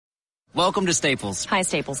Welcome to Staples. Hi,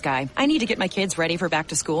 Staples guy. I need to get my kids ready for back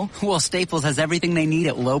to school. Well, Staples has everything they need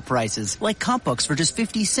at low prices, like comp books for just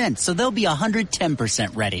 50 cents, so they'll be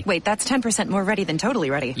 110% ready. Wait, that's 10% more ready than totally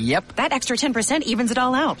ready. Yep. That extra 10% evens it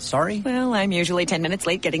all out. Sorry? Well, I'm usually 10 minutes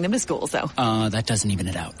late getting them to school, so. That doesn't even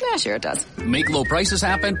it out. Yeah, sure it does. Make low prices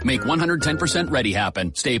happen. Make 110% ready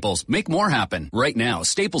happen. Staples. Make more happen. Right now,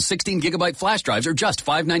 Staples 16GB flash drives are just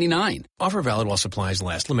 $5.99. Offer valid while supplies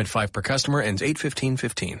last. Limit 5 per customer. Ends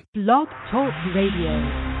 8/15/15. Blog Talk Radio.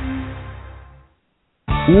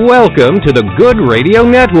 Welcome to the Good Radio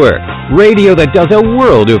Network. Radio that does a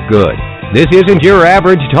world of good. This isn't your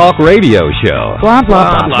average talk radio show. Blah,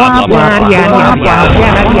 blah, blah, blah, blah,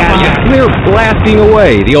 yeah. We're blasting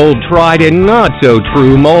away the old tried and not so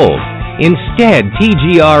true mold. Instead,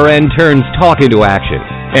 TGRN turns talk into action.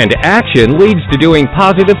 And action leads to doing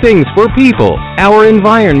positive things for people, our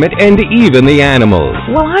environment, and even the animals.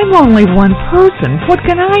 Well, I'm only one person. What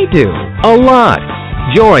can I do? A lot.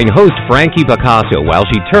 Join host Frankie Picasso while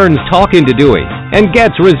she turns talk into doing and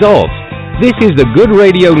gets results. This is the Good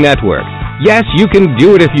Radio Network. Yes, you can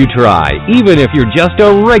do it if you try, even if you're just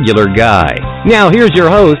a regular guy. Now here's your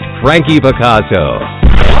host, Frankie Picasso.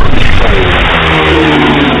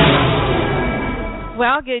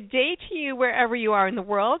 Well, good day to you wherever you are in the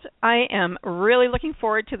world. I am really looking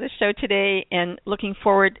forward to the show today and looking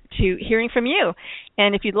forward to hearing from you.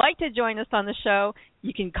 And if you'd like to join us on the show,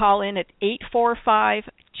 you can call in at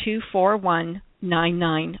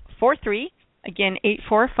 845-241-9943. Again,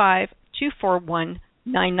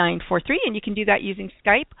 845-241-9943. And you can do that using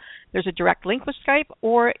Skype. There's a direct link with Skype,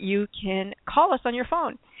 or you can call us on your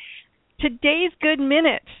phone. Today's Good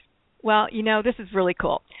Minute. Well, you know, this is really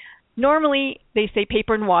cool. Normally, they say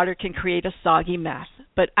paper and water can create a soggy mess,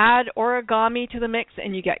 but add origami to the mix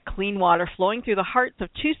and you get clean water flowing through the hearts of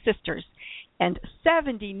two sisters and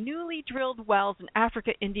 70 newly drilled wells in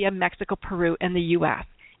Africa, India, Mexico, Peru, and the U.S.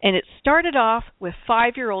 And it started off with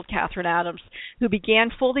 5-year-old Catherine Adams, who began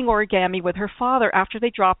folding origami with her father after they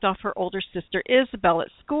dropped off her older sister Isabel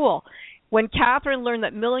at school. When Catherine learned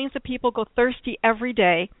that millions of people go thirsty every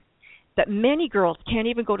day, that many girls can't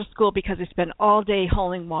even go to school because they spend all day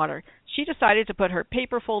hauling water, she decided to put her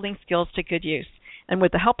paper folding skills to good use. And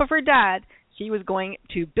with the help of her dad, she was going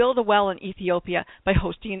to build a well in Ethiopia by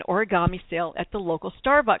hosting an origami sale at the local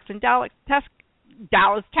Starbucks in Dallas,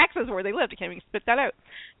 Texas, where they lived. I can't even spit that out.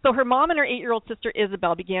 So her mom and her 8-year-old sister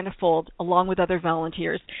Isabel began to fold, along with other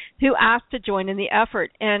volunteers who asked to join in the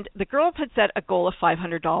effort. And the girls had set a goal of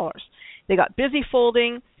 $500. They got busy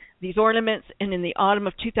folding these ornaments, and in the autumn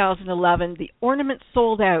of 2011, the ornaments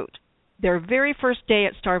sold out their very first day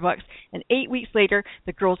at Starbucks, and 8 weeks later,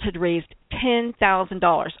 the girls had raised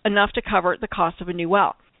 $10,000, enough to cover the cost of a new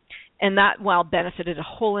well. And that well benefited a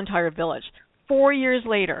whole entire village. 4 years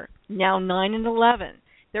later, now 9 and 11,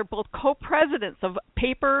 they're both co-presidents of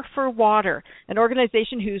Paper for Water, an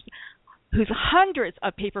organization whose hundreds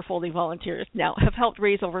of paper folding volunteers now have helped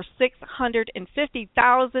raise over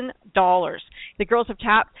 $650,000. The girls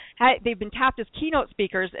they've been tapped as keynote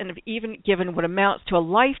speakers and have even given what amounts to a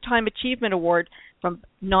Lifetime Achievement Award from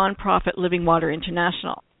nonprofit Living Water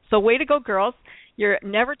International. So way to go, girls. You're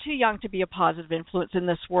never too young to be a positive influence in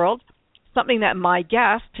this world, something that my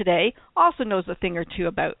guest today also knows a thing or two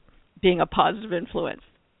about being a positive influence.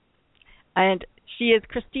 And she is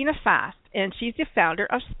Christina Fast, and she's the founder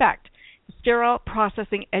of SPECT, Sterile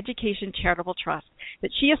Processing Education Charitable Trust,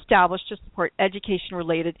 that she established to support education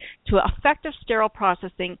related to effective sterile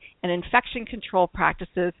processing and infection control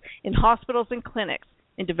practices in hospitals and clinics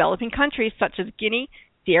in developing countries such as Guinea,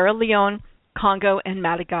 Sierra Leone, Congo, and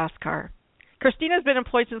Madagascar. Christina has been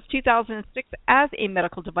employed since 2006 as a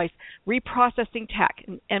medical device reprocessing tech,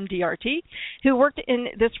 an MDRT, who worked in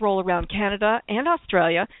this role around Canada and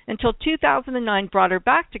Australia until 2009 brought her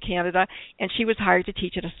back to Canada, and she was hired to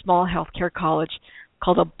teach at a small healthcare college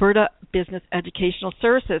called Alberta Business Educational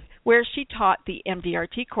Services, where she taught the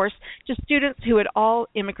MDRT course to students who had all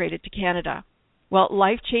immigrated to Canada. Well,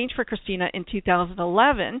 life changed for Christina in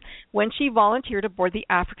 2011 when she volunteered aboard the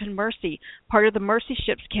African Mercy, part of the Mercy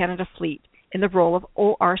Ships Canada fleet, in the role of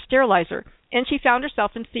OR sterilizer, and she found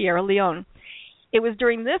herself in Sierra Leone. It was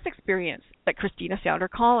during this experience that Christina found her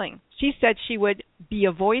calling. She said she would be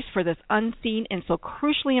a voice for this unseen and so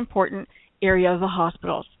crucially important area of the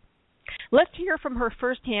hospitals. Let's hear from her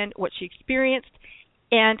firsthand what she experienced,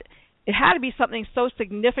 and it had to be something so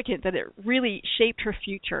significant that it really shaped her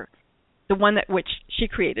future, the one that which she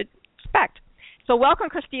created, SPECT. So welcome,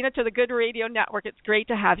 Christina, to the Good Radio Network. It's great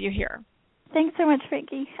to have you here. Thanks so much,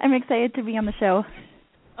 Frankie. I'm excited to be on the show.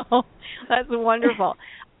 Oh, that's wonderful.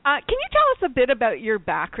 Can you tell us a bit about your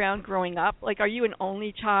background growing up? Like, are you an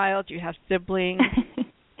only child? Do you have siblings?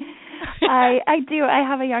 I do. I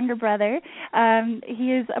have a younger brother.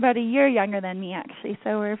 He is about a year younger than me, actually,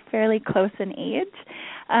 so we're fairly close in age.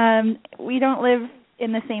 We don't live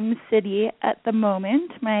in the same city at the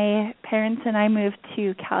moment. My parents and I moved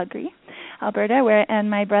to Calgary, Alberta, and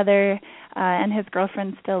my brother and his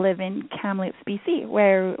girlfriend still live in Kamloops, BC,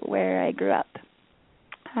 where I grew up.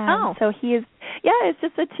 So it's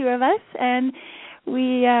just the two of us, and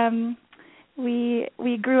we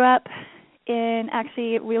grew up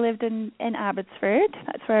we lived in Abbotsford.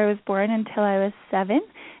 That's where I was born until I was 7,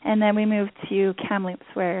 and then we moved to Kamloops,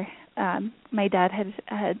 where my dad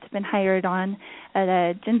had been hired on at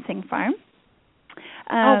a ginseng farm.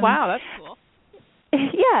 Oh wow, that's cool.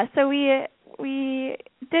 Yeah, so we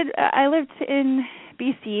did. I lived in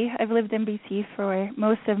BC. I've lived in BC for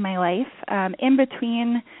most of my life. In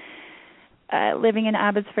between living in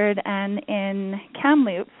Abbotsford and in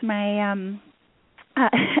Kamloops, my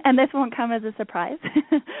and this won't come as a surprise.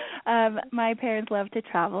 My parents love to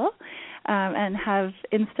travel and have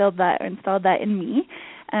installed that in me.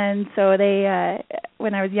 And so they,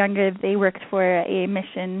 when I was younger, they worked for a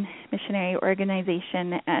missionary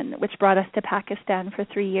organization, which brought us to Pakistan for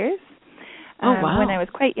 3 years. Oh wow! When I was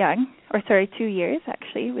quite young, 2 years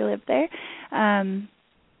actually, we lived there. And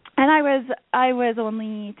I was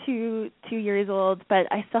only two years old, but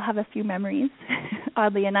I still have a few memories,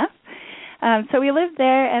 oddly enough. So we lived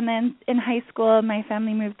there, and then in high school, my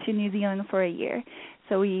family moved to New Zealand for a year.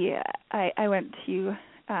 So I went to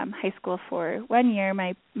high school for 1 year.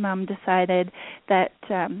 My mom decided that,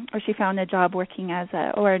 or she found a job working as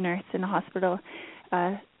a OR nurse in a hospital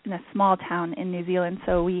in a small town in New Zealand.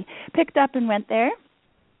 So we picked up and went there.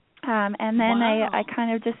 And then I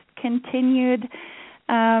kind of just continued.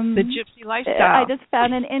 The gypsy lifestyle. I just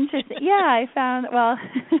found an interest. I found,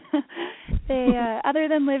 they, other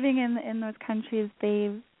than living in those countries,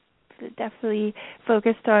 they've definitely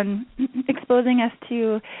focused on exposing us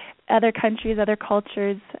to other countries, other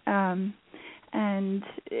cultures, and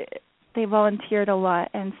they volunteered a lot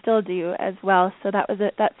and still do as well. So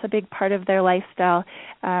that's a big part of their lifestyle,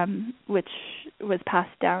 which was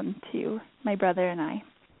passed down to my brother and I.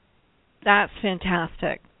 That's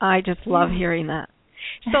fantastic. I just love hearing that.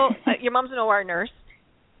 So your mom's an OR nurse.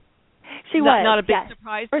 She was not a big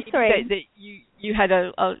surprise that you had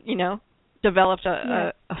developed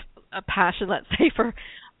a passion, let's say, for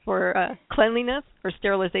cleanliness or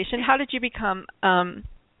sterilization. How did you become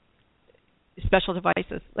special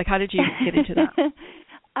devices? Like, how did you get into that?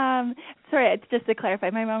 Sorry, it's just to clarify,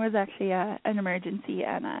 my mom was actually an emergency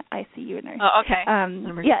and an ICU nurse. Oh, okay.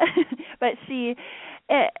 But she,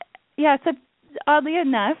 so oddly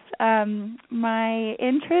enough, my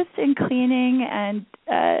interest in cleaning and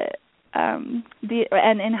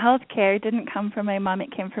in healthcare didn't come from my mom.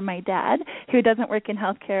 It came from my dad, who doesn't work in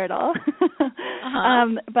healthcare at all.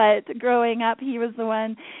 But growing up, he was the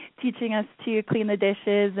one teaching us to clean the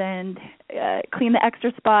dishes and clean the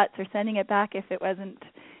extra spots, or sending it back if it wasn't,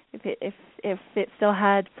 if it still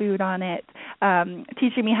had food on it,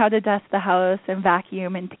 teaching me how to dust the house and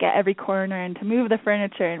vacuum and to get every corner and to move the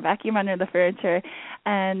furniture and vacuum under the furniture.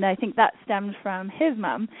 And I think that stemmed from his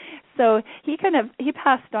mom. So he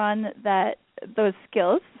passed on those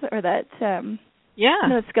skills, or those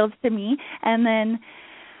skills to me. And then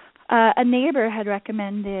a neighbor had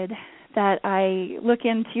recommended that I look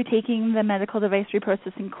into taking the medical device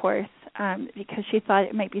reprocessing course, because she thought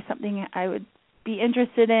it might be something I would be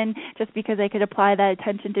interested in, just because I could apply that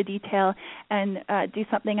attention to detail and do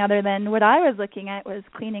something other than what I was looking at was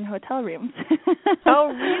cleaning hotel rooms. Oh,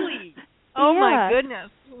 really? Oh, my goodness.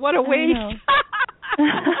 What a waste.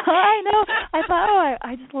 I know. I thought,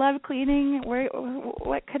 I just love cleaning.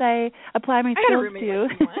 What could I apply my skills to?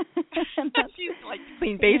 She used to like to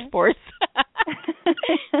clean baseboards.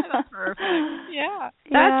 That's perfect. Yeah.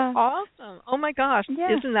 That's awesome. Oh, my gosh.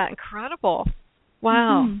 Yeah. Isn't that incredible?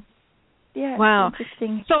 Wow. Mm-hmm. Yeah, wow.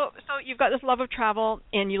 Interesting. So you've got this love of travel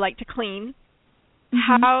and you like to clean.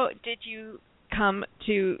 Mm-hmm. How did you come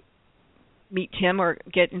to meet Tim or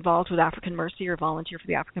get involved with African Mercy or volunteer for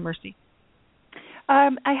the African Mercy?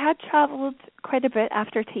 I had traveled quite a bit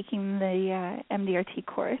after taking the MDRT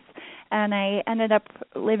course, and I ended up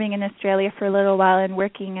living in Australia for a little while and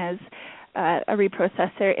working as a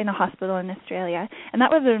reprocessor in a hospital in Australia, and that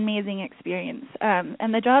was an amazing experience.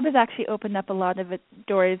 And the job has actually opened up a lot of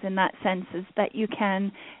doors in that sense, is that you're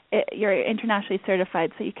internationally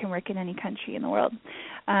certified, so you can work in any country in the world.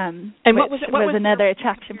 And what was another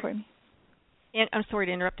attraction for me. And I'm sorry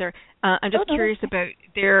to interrupt there. I'm just curious about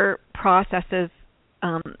their processes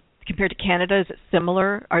compared to Canada. Is it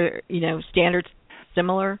similar? Are standards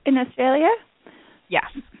similar in Australia? Yes.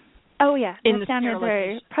 Oh, yeah. In the standards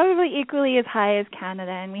are probably equally as high as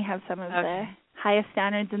Canada, and we have some of the highest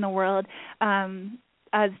standards in the world,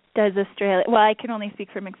 as does Australia. Well, I can only speak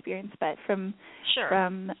from experience, but from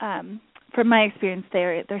my experience,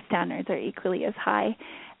 their standards are equally as high,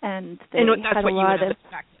 and they had a lot of.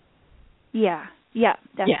 Yeah,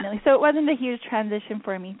 definitely. So it wasn't a huge transition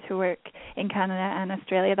for me to work in Canada and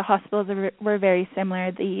Australia. The hospitals were very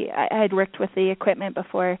similar. I had worked with the equipment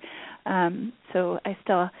before, so I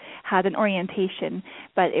still had an orientation,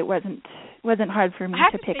 but it wasn't hard for me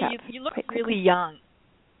to pick up. You look really young.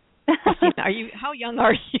 How young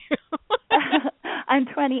are you? I'm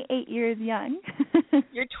 28 years young.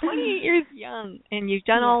 You're 28 years young, and you've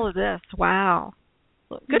done all of this. Wow.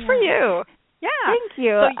 Good for you. Yeah. Thank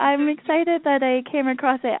you. So I'm excited that I came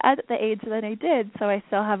across it at the age that I did, so I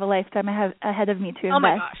still have a lifetime ahead of me to invest. Oh,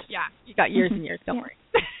 my gosh. Yeah. You got years and years. Don't worry.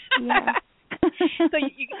 Yeah. So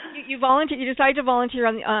you volunteered. You decided to volunteer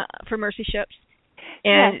for Mercy Ships,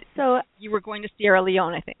 and yes, so you were going to Sierra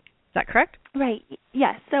Leone, I think. Is that correct? Right.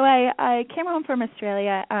 Yes. So I came home from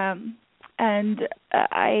Australia, and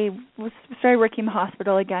I started working in the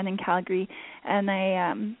hospital again in Calgary,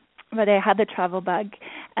 and but I had the travel bug,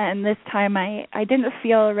 and this time I didn't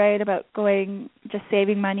feel right about just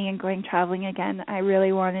saving money and going traveling again. I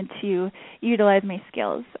really wanted to utilize my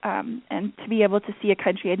skills and to be able to see a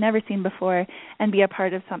country I'd never seen before and be a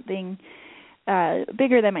part of something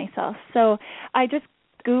bigger than myself. So I just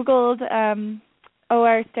Googled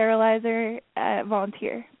OR sterilizer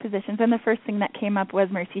volunteer positions, and the first thing that came up was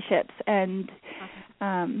Mercy Ships, and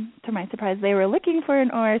to my surprise, they were looking for an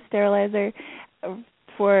OR sterilizer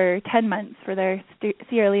for 10 months for their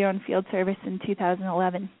Sierra Leone field service in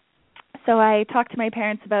 2011. So I talked to my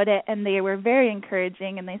parents about it, and they were very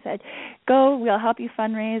encouraging, and they said, go, we'll help you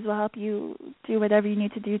fundraise, we'll help you do whatever you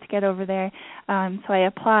need to do to get over there. So I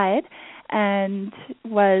applied and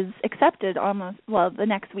was accepted the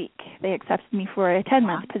next week. They accepted me for a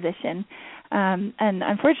 10-month position. And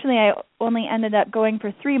unfortunately, I only ended up going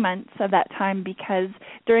for 3 months of that time because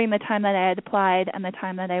during the time that I had applied and the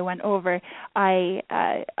time that I went over, I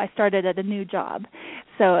started at a new job.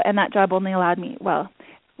 And that job only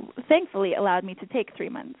thankfully allowed me to take 3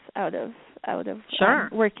 months out of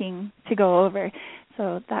working to go over.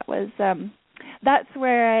 So that was that's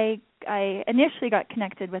where I initially got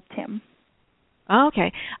connected with Tim. Oh,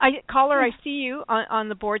 okay. Caller, I see you on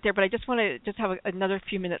the board there, but I just want to have another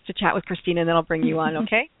few minutes to chat with Christina, and then I'll bring you on,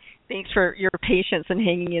 okay? Thanks for your patience and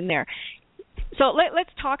hanging in there. So let's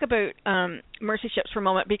talk about Mercy Ships for a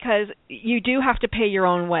moment, because you do have to pay your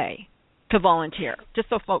own way to volunteer, just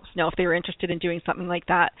so folks know if they were interested in doing something like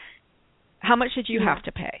that. How much did you have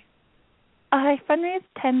to pay? I fundraised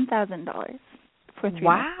 $10,000 for 3 months.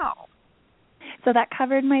 Wow. So that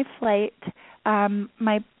covered my flight,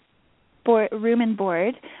 my room and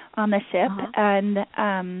board on the ship, and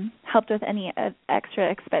helped with any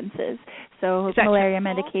extra expenses. So malaria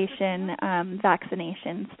medication,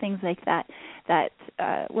 vaccinations, things like that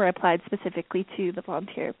were applied specifically to the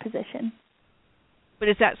volunteer position. But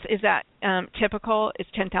is that typical? Is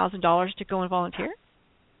 $10,000 to go and volunteer?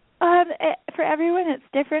 For everyone, it's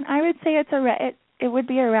different. I would say it would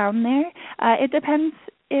be around there. It depends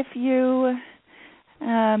if you.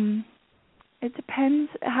 It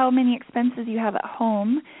depends how many expenses you have at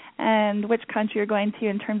home and which country you're going to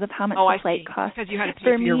in terms of how much the flight costs. Because you had to pay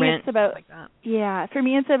for your rent. Like that. Yeah, for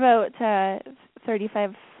me it's about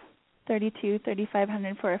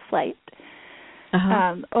 $3,500 for a flight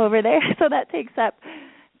over there. So that takes up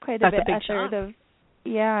quite a bit. That's a big chunk.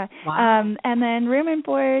 Yeah. Wow. And then room and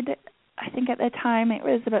board, I think at the time it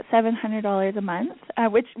was about $700 a month,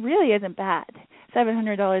 which really isn't bad.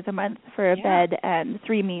 $700 a month for a bed and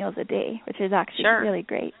 3 meals a day, which is actually really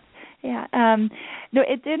great. Yeah. No,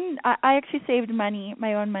 it didn't. I actually saved money,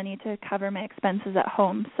 my own money, to cover my expenses at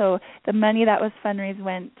home. So the money that was fundraised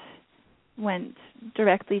went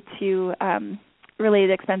directly to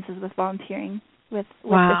related expenses with volunteering with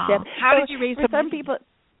the ship. How did you raise for some people?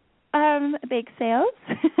 Bake sales.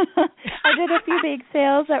 I did a few bake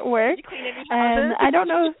sales at work. Did you clean any houses? And I don't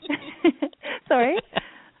know. Sorry.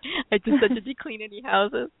 I just said, did you clean any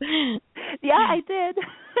houses? Yeah, I did.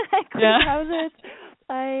 I cleaned houses.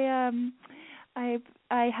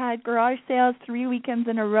 I had garage sales 3 weekends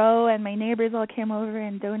in a row, and my neighbors all came over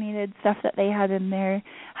and donated stuff that they had in their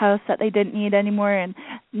house that they didn't need anymore, and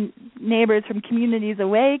neighbors from communities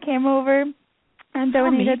away came over and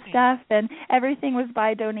donated stuff, and everything was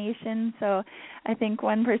by donation. So I think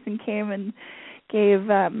one person came and gave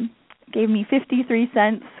me 53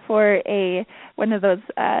 cents for one of those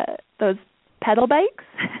pedal bikes.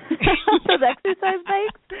 those exercise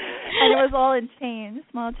bikes, and it was all in change,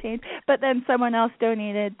 small change. But then someone else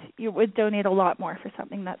would donate a lot more for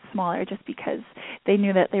something that's smaller, just because they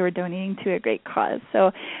knew that they were donating to a great cause.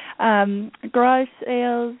 So garage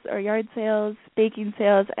sales or yard sales, baking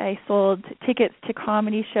sales, I sold tickets to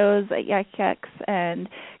comedy shows at Yak Yaks and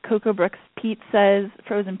Cocoa Brooks pizzas,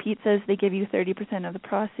 frozen pizzas. They give you 30% of the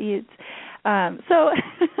proceeds. So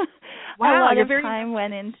wow, a lot of time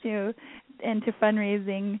went into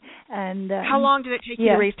fundraising. And how long did it take you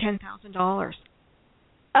to raise $10,000?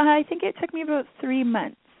 I think it took me about 3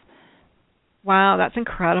 months. Wow, that's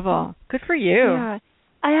incredible. Good for you. Yeah.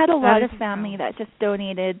 I had a lot of family that just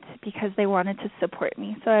donated because they wanted to support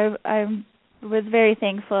me. So I was very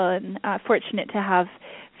thankful and fortunate to have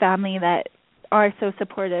family that are so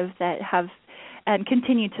supportive, that have and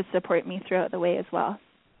continue to support me throughout the way as well.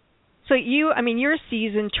 So you're a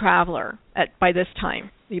seasoned traveler by this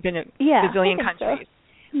time. You've been in a gazillion countries.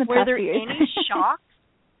 So. Were there any shocks?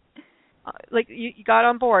 Like you got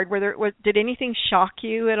on board. Did anything shock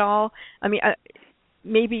you at all? I mean,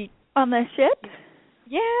 maybe on the ship.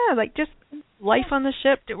 Yeah, like just life on the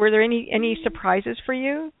ship. Were there any surprises for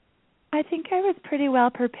you? I think I was pretty well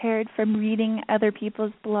prepared from reading other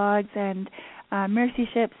people's blogs, and Mercy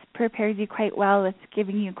Ships prepares you quite well with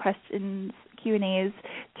giving you questions, Q&As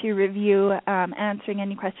to review, answering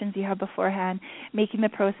any questions you have beforehand, making the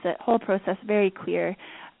whole process very clear.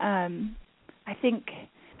 I think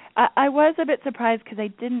I was a bit surprised because I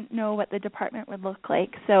didn't know what the department would look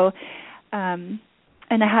like. So, and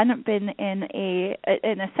I hadn't been in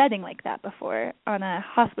a setting like that before on a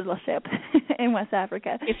hospital ship in West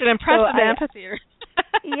Africa. It's an impressive amphitheater.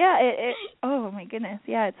 Yeah, oh my goodness,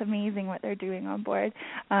 yeah, it's amazing what they're doing on board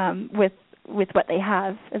with what they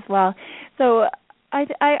have as well. So I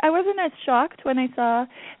wasn't as shocked when I saw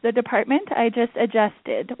the department. I just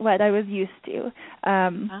adjusted what I was used to.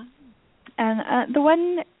 And the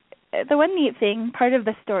one neat thing, part of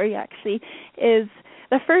the story actually, is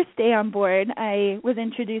the first day on board, I was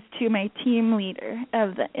introduced to my team leader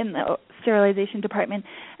in the sterilization department,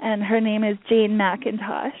 and her name is Jane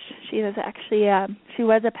McIntosh. She was actually she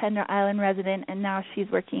was a Pender Island resident, and now she's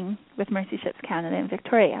working with Mercy Ships Canada in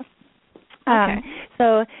Victoria. Okay.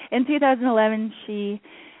 So in 2011,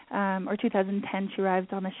 or 2010, she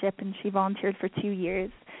arrived on the ship, and she volunteered for 2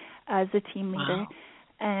 years as a team leader. Wow.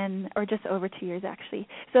 Or just over 2 years actually.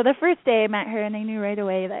 So the first day I met her, and I knew right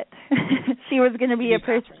away that she was going to be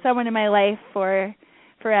someone in my life for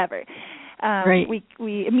forever. Right.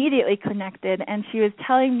 We immediately connected, and she was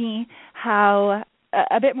telling me how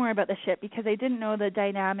a bit more about the ship, because I didn't know the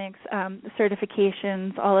dynamics, the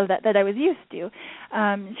certifications, all of that I was used to.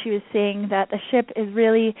 She was saying that the ship is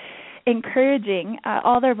really encouraging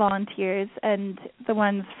all their volunteers and the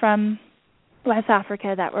ones from West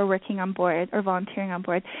Africa that were working on board or volunteering on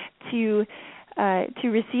board to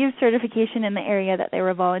receive certification in the area that they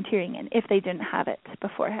were volunteering in if they didn't have it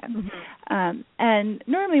beforehand. Mm-hmm. And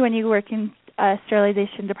normally when you work in a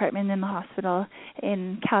sterilization department in the hospital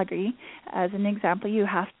in Calgary, as an example, you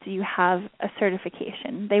have to have a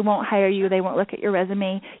certification. They won't hire you. They won't look at your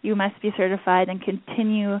resume. You must be certified and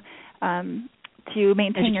continue to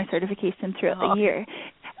maintain your certification throughout the year.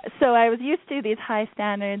 So I was used to these high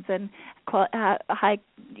standards and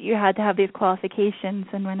you had to have these qualifications.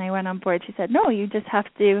 And when I went on board, she said, "No, you just have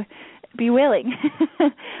to be willing."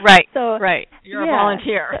 Right. So right. You're a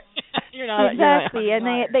volunteer. You're not exactly, and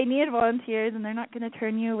they need volunteers, and they're not going to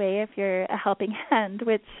turn you away if you're a helping hand,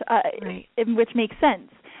 which makes sense.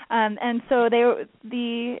 And so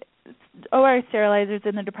the OR sterilizers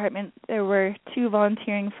in the department, there were 2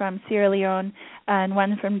 volunteering from Sierra Leone and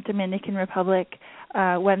 1 from Dominican Republic,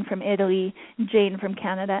 1 from Italy, Jane from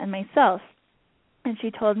Canada, and myself. And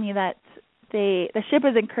she told me that the ship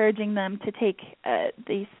was encouraging them to take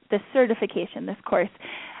this certification, this course.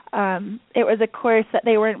 It was a course that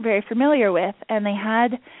they weren't very familiar with, and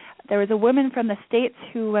there was a woman from the States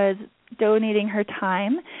who was donating her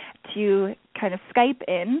time to kind of Skype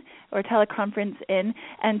in or teleconference in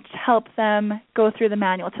and help them go through the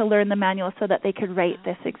manual, to learn the manual so that they could write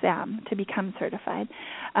this exam to become certified.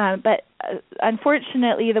 But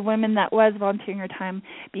unfortunately, the woman that was volunteering her time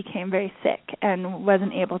became very sick and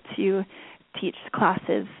wasn't able to teach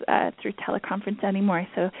classes through teleconference anymore.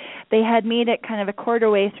 So they had made it kind of a quarter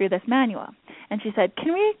way through this manual. And she said,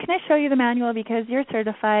 can I show you the manual, because you're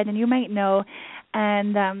certified and you might know.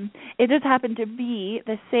 And it just happened to be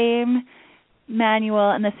the same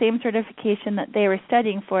manual and the same certification that they were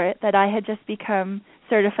studying for it that I had just become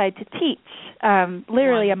certified to teach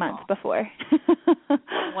literally a month before.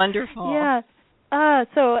 Wonderful. Yeah.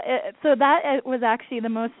 So that was actually the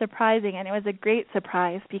most surprising, and it was a great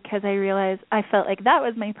surprise because I realized I felt like that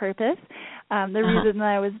was my purpose. The reason that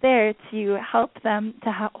I was there to help them,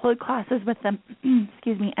 to hold classes with them,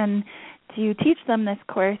 excuse me, and to teach them this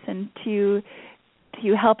course and to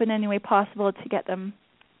help in any way possible to get them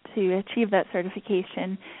to achieve that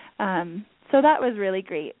certification. So that was really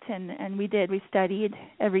great, and we studied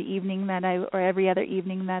every evening every other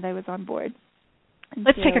evening that I was on board. And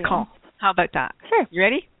Let's take a call. How about that? Sure. You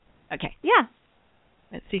ready? Okay. Yeah.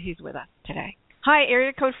 Let's see who's with us today. Hi,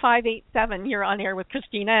 area code 587. You're on air with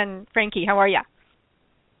Christina and Frankie. How are you?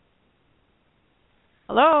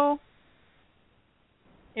 Hello?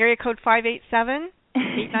 Area code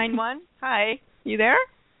 587-891. Hi. You there?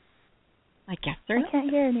 I guess they're not. I can't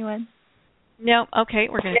hear anyone. No. Okay,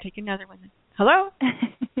 we're going to take another one then. Hello?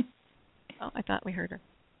 Oh, I thought we heard her.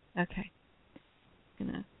 Okay.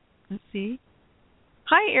 Let's see.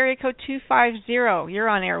 Hi, area code 250. You're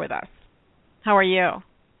on air with us. How are you?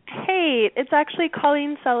 Hey, it's actually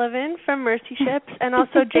Colleen Sullivan from Mercy Ships and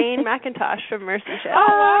also Jane McIntosh from Mercy Ships. Oh,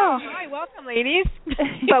 wow. Hi, welcome, ladies.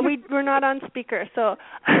 But we're not on speaker, so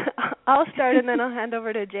I'll start and then I'll hand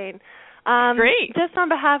over to Jane. Great. Just on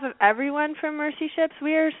behalf of everyone from Mercy Ships,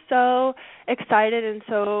 we are so excited and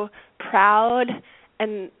so proud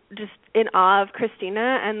and just in awe of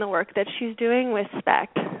Christina and the work that she's doing with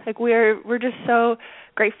SPECT. Like we're just so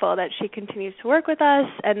grateful that she continues to work with us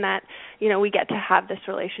and that, you know, we get to have this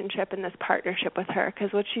relationship and this partnership with her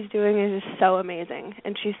because what she's doing is just so amazing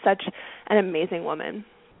and she's such an amazing woman.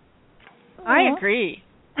 I agree.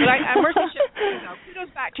 But Mercy Ships,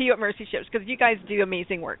 kudos back to you at Mercy Ships because you guys do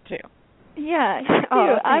amazing work too. Yeah,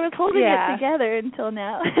 I was holding it together until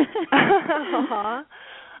now.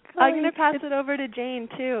 I'm going to pass it over to Jane,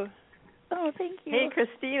 too. Oh, thank you. Hey,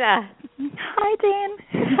 Christina. Hi, Jane.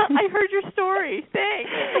 I heard your story. Thanks.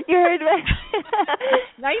 You heard me.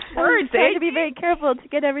 Nice words, I try to be very careful to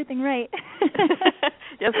get everything right.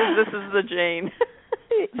 Yes, this is the Jane.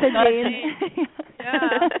 The Jane.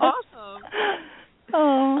 Yeah, awesome.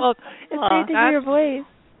 Oh, well, it's great to hear your voice.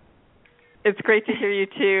 It's great to hear you,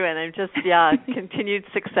 too, and I'm just, continued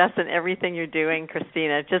success in everything you're doing,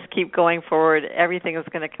 Christina. Just keep going forward. Everything is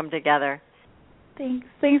going to come together. Thanks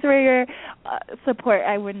for your support.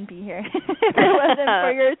 I wouldn't be here if it wasn't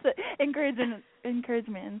for your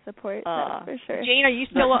encouragement and support. That's for sure. Jane, are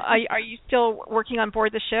you still working on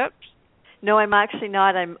board the ship? No, I'm actually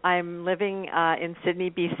not. I'm living in Sydney,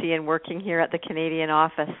 BC, and working here at the Canadian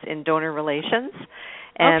office in donor relations.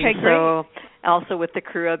 And okay, so also with the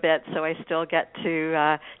crew a bit, so I still get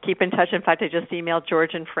to keep in touch. In fact, I just emailed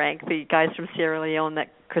George and Frank, the guys from Sierra Leone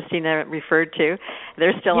that Christina referred to.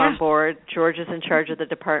 They're still on board. George is in charge of the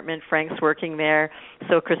department. Frank's working there.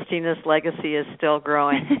 So Christina's legacy is still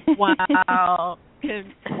growing. Wow.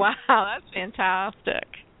 Wow, that's fantastic.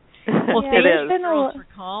 Well, thank you girls for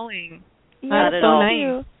calling. Not at so all.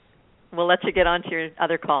 Nice. We'll let you get on to your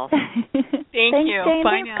other calls. Thank you. Jane.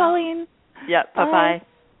 Bye Thanks, now. Colleen. Yep, bye-bye.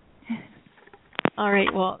 All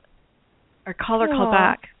right, well, our caller called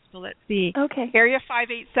back, so let's see. Okay. Area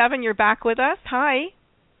 587, you're back with us. Hi.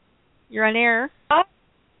 You're on air.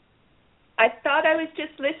 I thought I was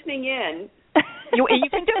just listening in. You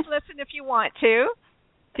can just listen if you want to.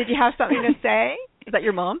 Did you have something to say? Is that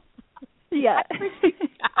your mom? Yeah.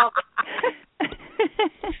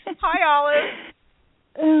 Hi, Olive.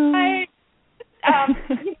 Hi. I'm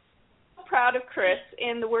proud of Chris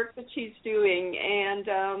and the work that she's doing,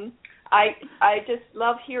 and I just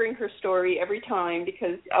love hearing her story every time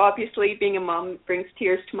because obviously being a mom brings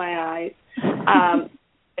tears to my eyes.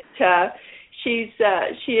 But she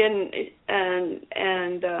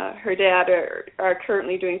and her dad are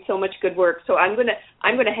currently doing so much good work. So I'm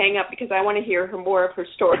gonna hang up because I want to hear more of her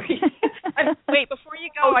story. Wait, before you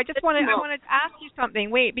go, I want to ask you something.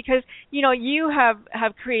 Wait, because you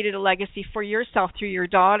have created a legacy for yourself through your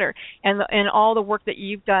daughter and all the work that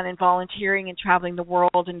you've done in volunteering and traveling the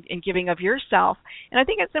world and giving of yourself. And I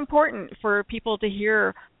think it's important for people to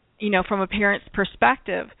hear, from a parent's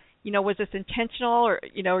perspective. Was this intentional, or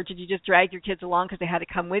did you just drag your kids along because they had to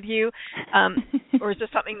come with you, or is this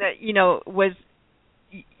something that was,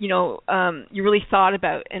 you really thought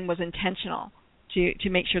about and was intentional to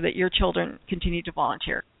make sure that your children continue to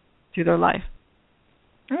volunteer through their life?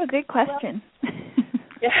 Oh, good question.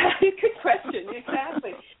 Yeah, good question.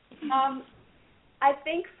 Exactly. I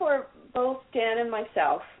think for both Dan and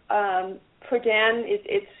myself, for Dan,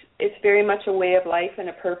 it's very much a way of life and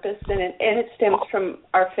a purpose, and it stems from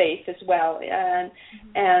our faith as well.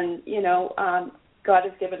 And God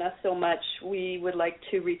has given us so much. We would like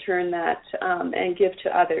to return that and give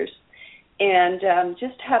to others. and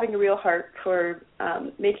just having a real heart for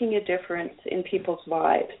making a difference in people's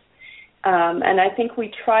lives. And I think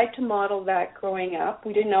we tried to model that growing up.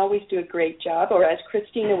 We didn't always do a great job, or as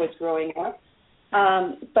Christina was growing up.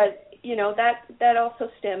 But, that also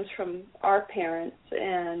stems from our parents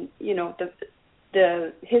and,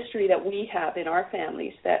 the history that we have in our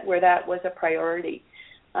families where that was a priority.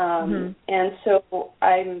 And so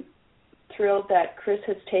I'm thrilled that Chris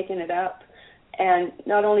has taken it up, and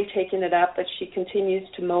not only taken it up, but she continues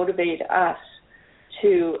to motivate us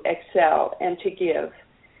to excel and to give.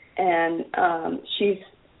 And she's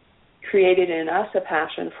created in us a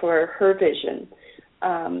passion for her vision.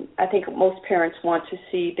 I think most parents want to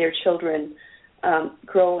see their children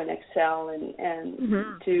grow and excel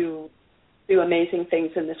and do amazing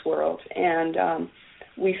things in this world. And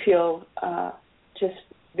we feel just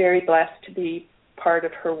very blessed to be part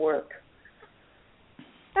of her work.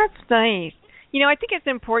 That's nice. I think it's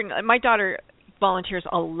important. My daughter volunteers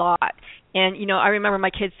a lot. And, I remember my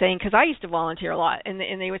kids saying, because I used to volunteer a lot, and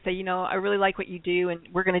they would say, I really like what you do, and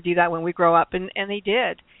we're going to do that when we grow up. And they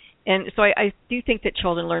did. And so I do think that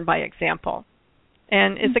children learn by example.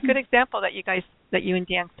 And it's a good example that you and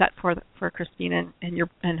Dan set for Christina and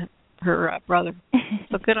her brother.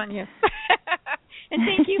 So good on you. And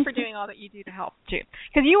thank you for doing all that you do to help too.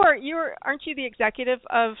 Because aren't you the executive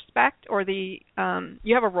of SPECT, or you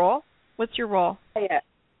have a role? What's your role? Yeah,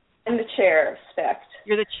 I'm the chair of SPECT.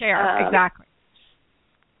 You're the chair, exactly.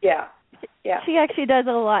 Yeah. She actually does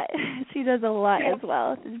a lot. She does a lot as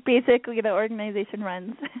well. Basically, the organization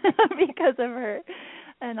runs because of her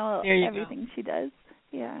and everything she does.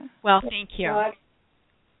 Yeah. Well, thank you.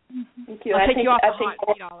 Thank you. I'll take you off the hot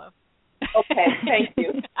seat, Olive. Okay, thank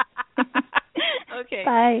you. Okay.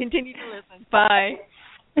 Bye. Continue to listen. Bye.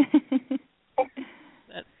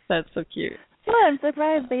 That's so cute. Well, I'm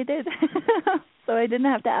surprised they did. So I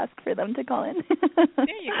didn't have to ask for them to call in.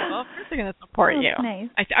 There you go. Well, of course they're going to support you. Nice.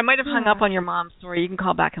 I might have hung up on your mom's story. You can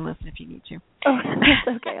call back and listen if you need to. Oh,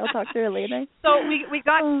 that's okay. I'll talk to her later. So we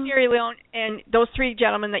got Sierra Leone, and those three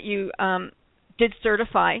gentlemen that you did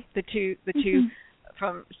certify, the two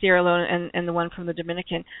from Sierra Leone and the one from the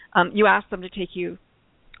Dominican, you asked them to take you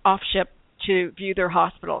off ship to view their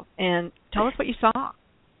hospital. And tell us what you saw.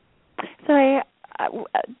 So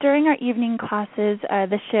during our evening classes,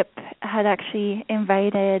 the ship had actually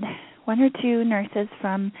invited one or two nurses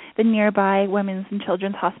from the nearby Women's and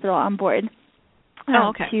Children's Hospital on board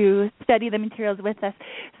to study the materials with us.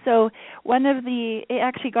 So it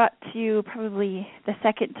actually got to probably the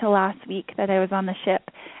second to last week that I was on the ship,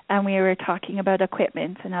 and we were talking about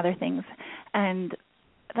equipment and other things. And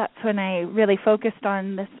that's when I really focused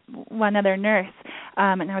on this one other nurse,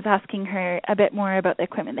 and I was asking her a bit more about the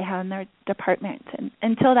equipment they had in their department. And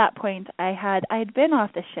until that point, I had been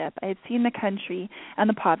off the ship. I had seen the country and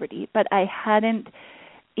the poverty, but I hadn't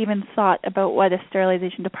even thought about what a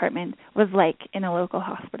sterilization department was like in a local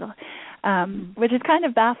hospital, which is kind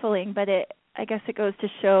of baffling, but I guess it goes to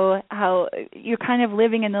show how you're kind of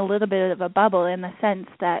living in a little bit of a bubble in the sense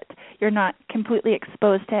that you're not completely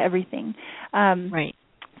exposed to everything. Right.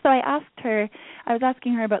 So I was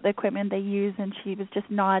asking her about the equipment they use, and she was just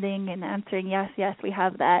nodding and answering, yes, we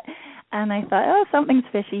have that. And I thought, something's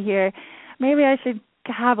fishy here. Maybe I should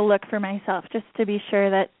have a look for myself just to be sure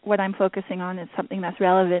that what I'm focusing on is something that's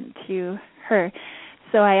relevant to her.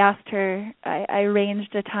 So I asked her, I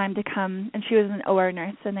arranged a time to come, and she was an OR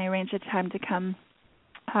nurse, and I arranged a time to come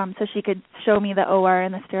so she could show me the OR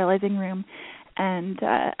and the sterilizing room. And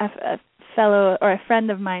a friend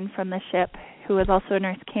of mine from the ship, who was also a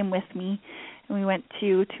nurse, came with me, and we went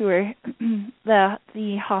to tour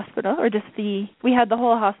the hospital, we had the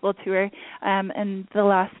whole hospital tour, and the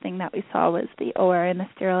last thing that we saw was the OR in the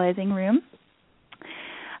sterilizing room.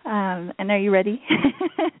 And are you ready?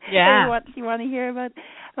 Yeah. You want to hear about?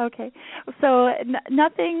 Okay. So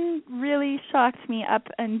nothing really shocked me up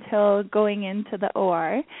until going into the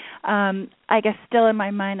OR. I guess still in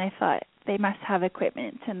my mind I thought, they must have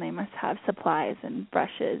equipment and they must have supplies and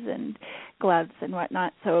brushes and gloves and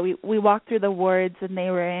whatnot. So we walked through the wards, and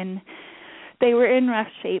they were in rough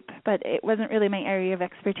shape, but it wasn't really my area of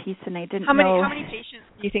expertise, and I didn't know. How many patients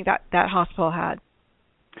do you think that hospital had?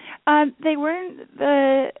 They weren't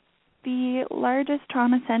the largest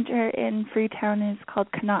trauma center in Freetown is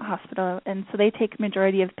called Connaught Hospital, and so they take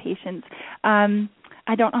majority of patients.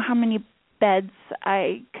 I don't know how many beds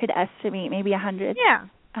I could estimate, maybe 100. Yeah.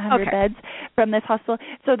 100 beds from this hospital.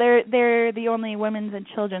 So they're the only women's and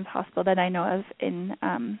children's hospital that I know of in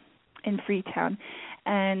Freetown.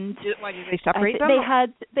 And why did they separate them?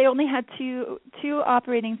 They only had two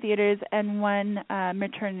operating theaters and one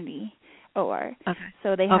maternity OR. Okay.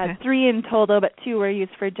 So they had 3 in total, but 2 were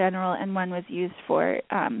used for general and 1 was used for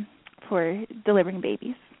delivering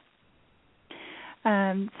babies.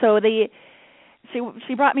 So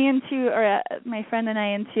she brought me my friend and I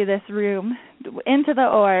into this room, into the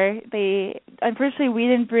OR. Unfortunately, we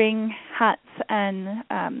didn't bring hats and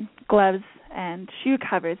gloves and shoe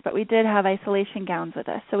covers, but we did have isolation gowns with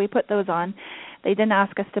us, so we put those on. They didn't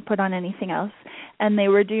ask us to put on anything else, and they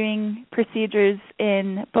were doing procedures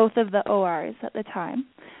in both of the ORs at the time,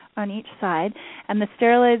 on each side, and the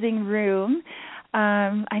sterilizing room.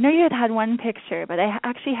 I know you had one picture, but I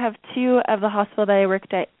actually have 2 of the hospital that I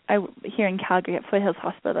worked at here in Calgary at Foothills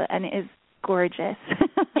Hospital, and it is gorgeous.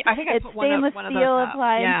 I think I it's put stainless one of steel those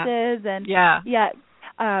appliances and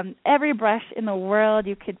every brush in the world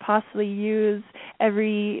you could possibly use,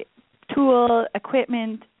 every tool,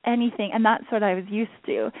 equipment, anything, and that's what I was used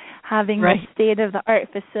to, having the state-of-the-art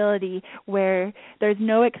facility where there's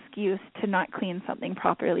no excuse to not clean something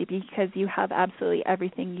properly because you have absolutely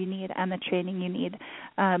everything you need and the training you need.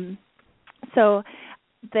 So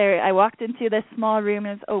I walked into this small room, it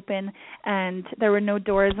was open, and there were no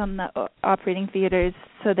doors on the operating theaters,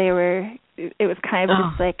 so it was kind of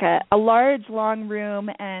just like a large, long room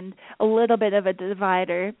and a little bit of a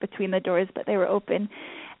divider between the doors, but they were open.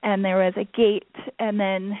 And there was a gate, and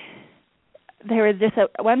then there was just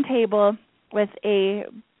one table with a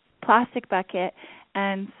plastic bucket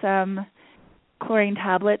and some chlorine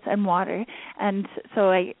tablets and water. And so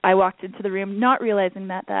I walked into the room, not realizing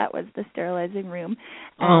that was the sterilizing room.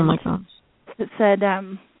 And oh, my gosh. It said,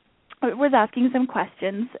 was asking some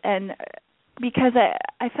questions, and because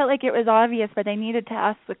I felt like it was obvious, but I needed to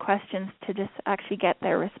ask the questions to just actually get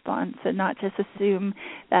their response and not just assume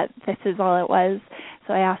that this is all it was.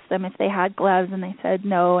 So I asked them if they had gloves, and they said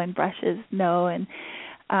no, and brushes, no, and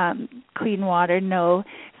clean water, no.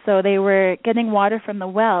 So they were getting water from the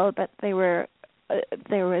well, but there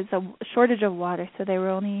was a shortage of water, so they were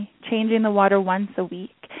only changing the water once a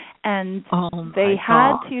week. And they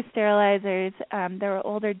had 2 sterilizers. There were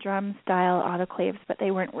older drum-style autoclaves, but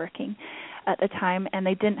they weren't working at the time, and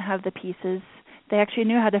they didn't have the pieces. They actually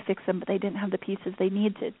knew how to fix them, but they didn't have the pieces they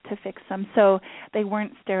needed to fix them. So they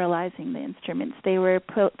weren't sterilizing the instruments. They were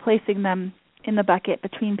placing them in the bucket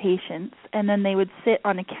between patients, and then they would sit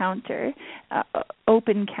on a counter,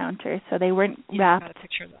 open counter, so they weren't wrapped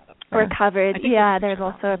or covered. Yeah, there's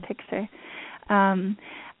also a picture.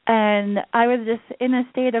 And I was just in a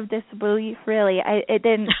state of disbelief, really. It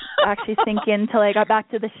didn't actually sink in until I got back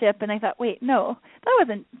to the ship, and I thought, wait, no,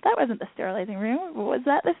 that wasn't the sterilizing room. Was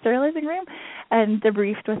that the sterilizing room? And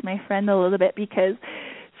debriefed with my friend a little bit because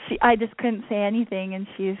I just couldn't say anything, and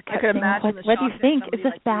she kept saying, what do you think? Is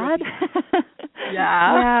this bad?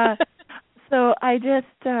 Yeah. So I just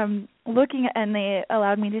looking at, and they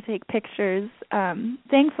allowed me to take pictures,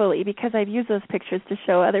 thankfully, because I've used those pictures to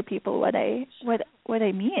show other people what I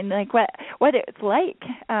mean, like what it's like,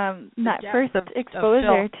 that first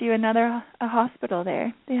exposure to a hospital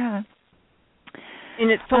there. Yeah. And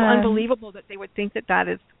it's so unbelievable that they would think that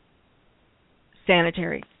is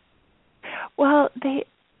sanitary. Well, they're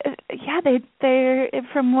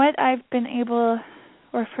from what I've been able,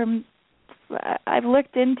 or from I've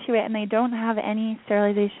looked into it, and they don't have any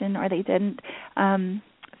sterilization, or they didn't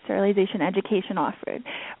sterilization education offered,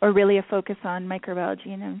 or really a focus on microbiology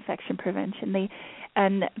and infection prevention. They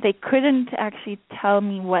couldn't actually tell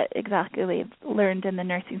me what exactly they've learned in the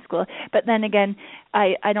nursing school. But then again,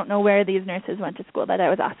 I don't know where these nurses went to school that I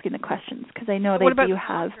was asking the questions, because I know they do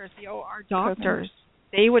have. The OR doctors,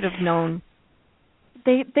 they would have known.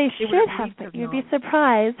 They should have, but you'd be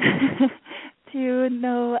surprised to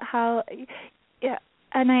know how. Yeah,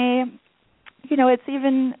 and it's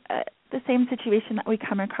even the same situation that we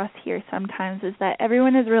come across here sometimes, is that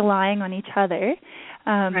everyone is relying on each other,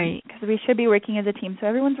 because we should be working as a team. So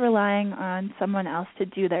everyone's relying on someone else to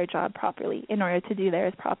do their job properly in order to do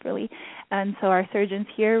theirs properly. And so our surgeons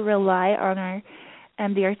here rely on our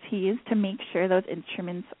MDRTs to make sure those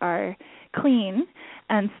instruments are clean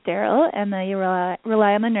and sterile, and they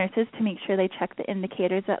rely on the nurses to make sure they check the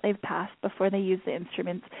indicators that they've passed before they use the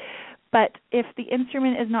instruments. But if the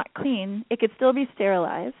instrument is not clean, it could still be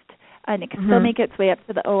sterilized, and it can still make its way up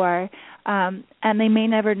to the OR, and they may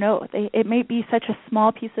never know. It may be such a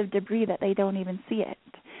small piece of debris that they don't even see it,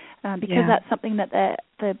 because that's something that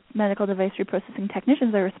the medical device reprocessing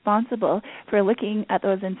technicians are responsible for, looking at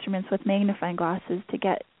those instruments with magnifying glasses to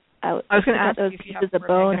get out. I was going to ask those if you pieces have of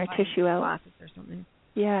bone or tissue out. Glasses or something.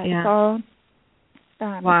 Yeah, it's all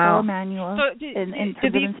it's all manual in terms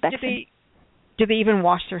of inspection. Did they even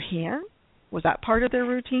wash their hands? Was that part of their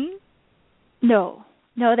routine? No.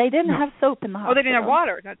 No, they didn't have soap in the hospital. Oh, they didn't have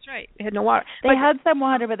water. That's right. They had no water. They had some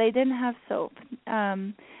water, but they didn't have soap.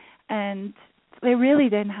 And they really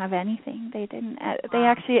didn't have anything. They didn't. They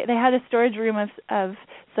had a storage room of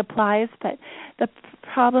supplies, but the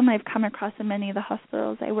problem I've come across in many of the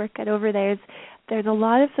hospitals I work at over there is there's a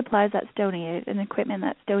lot of supplies that's donated and equipment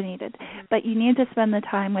that's donated, but you need to spend the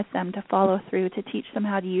time with them to follow through, to teach them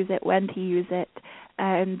how to use it, when to use it,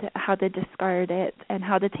 and how to discard it, and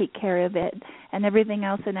how to take care of it, and everything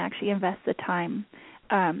else, and actually invest the time.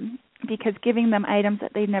 Because giving them items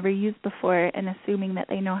that they've never used before and assuming that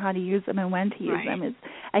they know how to use them and when to use them is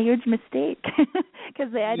a huge mistake.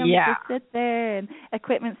 Because the items just sit there and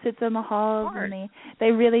equipment sits in the halls, and they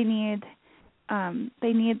really need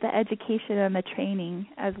the education and the training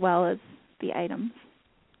as well as the items.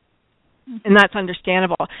 And that's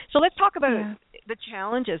understandable. So let's talk about the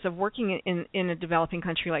challenges of working in a developing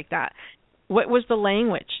country like that. What was the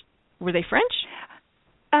language? Were they French?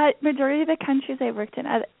 Majority of the countries I worked in,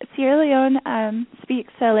 Sierra Leone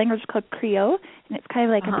speaks a language called Creole, and it's kind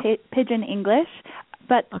of like a pidgin English.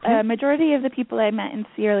 But majority of the people I met in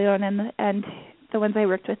Sierra Leone and the ones I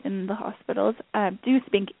worked with in the hospitals do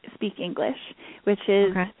speak English, which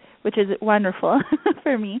is wonderful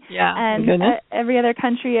for me. Yeah, and every other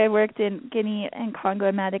country I worked in, Guinea and Congo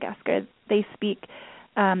and Madagascar, they speak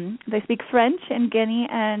French in Guinea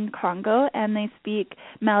and Congo, and they speak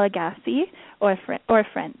Malagasy or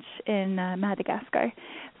French in Madagascar.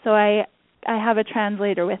 So I have a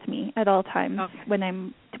translator with me at all times when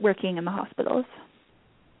I'm working in the hospitals.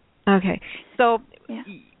 Okay. So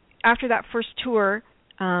after that first tour,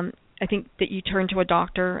 I think that you turned to a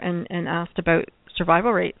doctor and asked about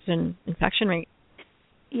survival rates and infection rate.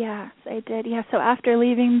 Yes, I did. Yeah. So after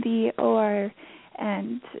leaving the OR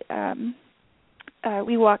and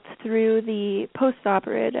we walked through the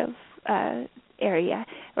post-operative area,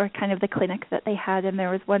 or kind of the clinic that they had, and there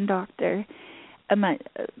was one doctor amidst,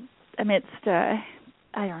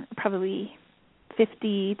 probably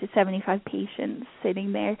 50 to 75 patients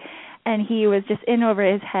sitting there, and he was just in over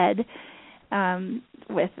his head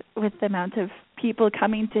with the amount of people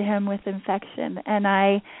coming to him with infection. And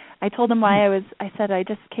I told him why I said I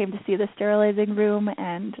just came to see the sterilizing room,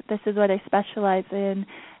 and this is what I specialize in.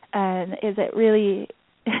 And is it really?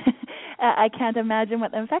 I can't imagine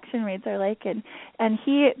what the infection rates are like. And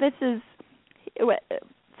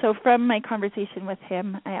so from my conversation with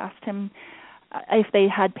him, I asked him if they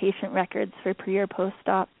had patient records for pre or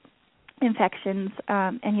post-op infections,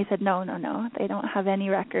 and he said no, they don't have any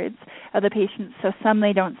records of the patients. So some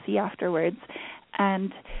they don't see afterwards,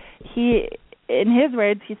 and in his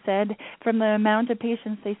words, he said, from the amount of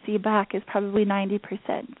patients they see back is probably 90%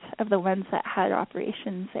 of the ones that had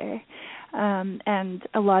operations there. And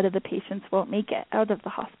a lot of the patients won't make it out of the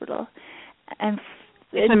hospital. And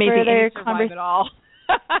it's amazing they survive at all.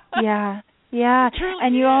 Yeah.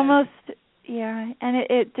 And you and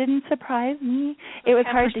it didn't surprise me. It was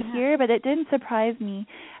hard to hear, but it didn't surprise me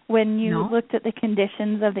when you looked at the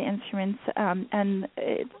conditions of the instruments and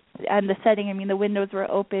the setting. I mean, the windows were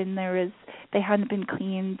open. They hadn't been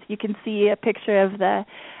cleaned. You can see a picture of the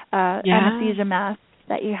anesthesia mask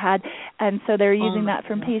that you had, and so they're using that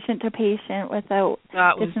from patient to patient without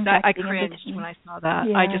disinfecting. I cringed when I saw that.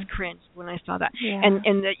 I just cringed when I saw that.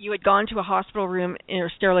 And that you had gone to a hospital room or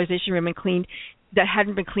sterilization room and cleaned that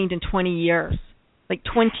hadn't been cleaned in 20 years. Like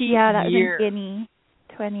 20 years. Yeah, that was in Guinea.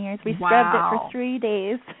 20 years. We scrubbed it for 3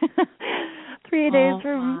 days. 3 days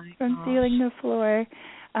from ceiling to floor.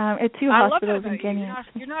 At 2 hospitals in Guinea.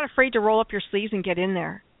 You're not afraid to roll up your sleeves and get in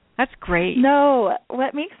there. That's great. No,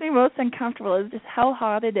 what makes me most uncomfortable is just how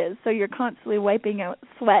hot it is. So you're constantly wiping out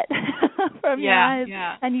sweat from your eyes,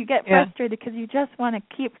 and you get frustrated because you just want to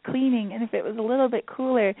keep cleaning. And if it was a little bit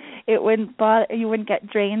cooler, it wouldn't bother. You wouldn't get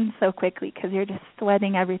drained so quickly because you're just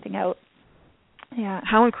sweating everything out. Yeah.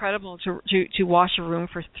 How incredible to wash a room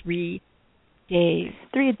for 3 days.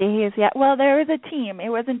 3 days, yeah. Well, there was a team. It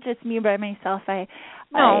wasn't just me by myself. I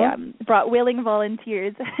brought willing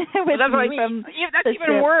volunteers with me from that's even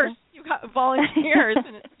trip. Worse. You got volunteers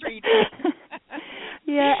and it's 3 days.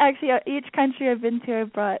 Yeah, actually, each country I've been to,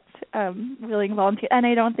 I've brought willing volunteers, and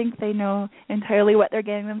I don't think they know entirely what they're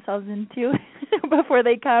getting themselves into before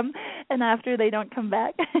they come, and after they don't come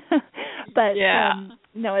back. But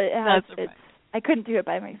no, I couldn't do it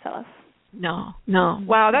by myself. No.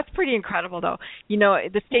 Wow, that's pretty incredible, though. You know,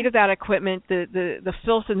 the state of that equipment, the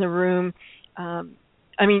filth in the room.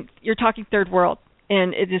 I mean, you're talking third world,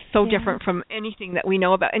 and it is so different from anything that we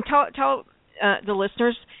know about. And tell the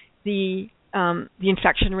listeners the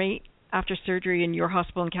infection rate after surgery in your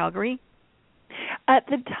hospital in Calgary. At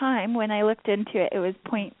the time when I looked into it, it was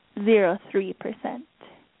 0.03%.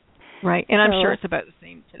 Right, and I'm sure it's about the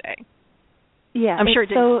same today. Yeah, I'm sure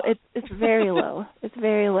it's very low. It's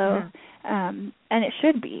very low, and it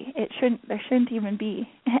should be. There shouldn't even be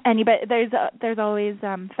any. But there's always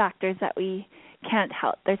factors that we can't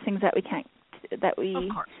help. There's things that we can't. Of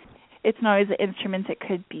course. It's not always the instruments. It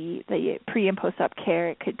could be the pre and post op care.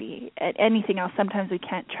 It could be anything else. Sometimes we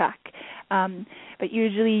can't track, but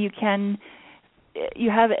usually you can.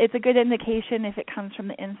 It's a good indication if it comes from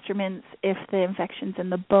the instruments, if the infection's in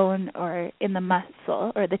the bone or in the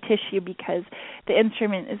muscle or the tissue, because the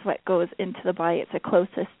instrument is what goes into the body. It's the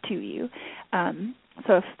closest to you.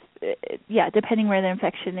 So depending where the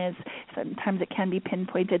infection is, sometimes it can be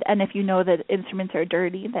pinpointed. And if you know that instruments are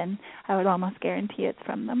dirty, then I would almost guarantee it's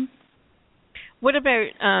from them. What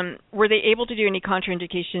about, were they able to do any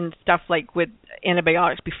contraindication stuff like with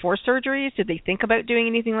antibiotics before surgeries? Did they think about doing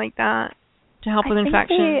anything like that to help with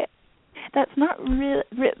infection? That's not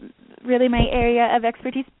really my area of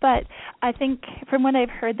expertise, but I think from what I've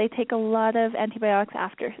heard, they take a lot of antibiotics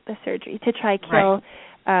after the surgery to try kill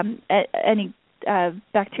any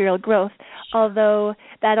bacterial growth, although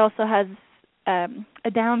that also has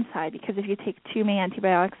a downside, because if you take too many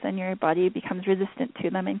antibiotics, then your body becomes resistant to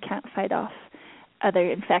them and can't fight off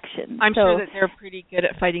other infections. I'm sure that they're pretty good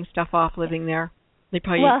at fighting stuff off living there. They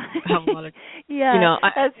probably have a lot of,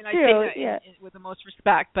 that's I true. say that with the most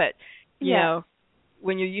respect, but you know,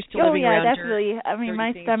 when you're used to living around definitely. I mean,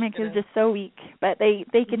 my stomach is just so weak, but they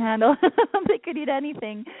can handle. They could eat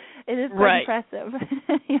anything. It is quite impressive.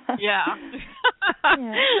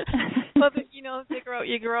 Well,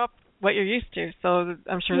 you grow up what you're used to, so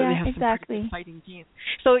I'm sure that they have some pretty good fighting genes.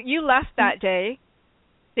 So you left that day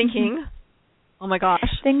thinking. Oh my gosh.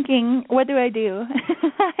 Thinking, what do I do?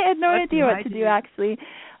 I had no idea what to do, actually.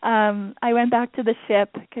 I went back to the ship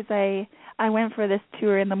because I went for this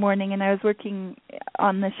tour in the morning and I was working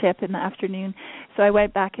on the ship in the afternoon. So I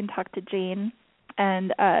went back and talked to Jane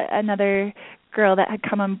and another girl that had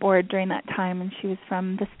come on board during that time, and she was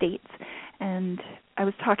from the States. And I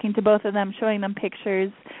was talking to both of them, showing them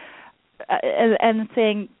pictures, and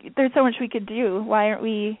saying, there's so much we could do. Why aren't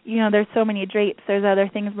we, there's so many drapes, there's other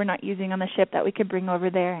things we're not using on the ship that we could bring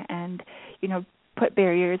over there and, put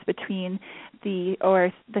barriers between the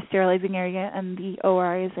sterilizing area and the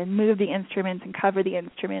ORs, and move the instruments and cover the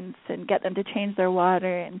instruments and get them to change their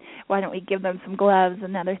water, and why don't we give them some gloves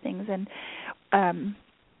and other things. And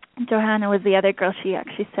Johanna was the other girl. She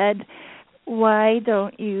actually said, why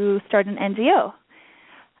don't you start an NGO?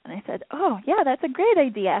 And I said, oh, yeah, that's a great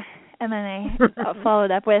idea. And then I followed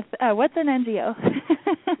up with, what's an NGO?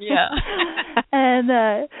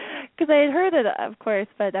 And because I had heard it, of course,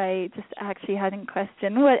 but I just actually hadn't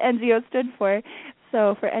questioned what NGO stood for.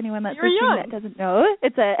 So for anyone that's listening that doesn't know,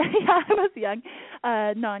 it's I was young,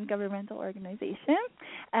 non-governmental organization.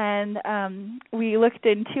 And we looked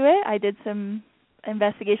into it. I did some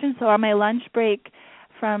investigation. So on my lunch break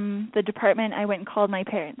from the department, I went and called my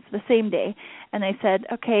parents the same day. And I said,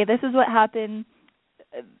 okay, this is what happened.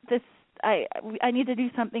 I need to do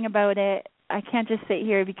something about it. I can't just sit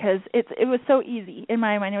here, because it was so easy in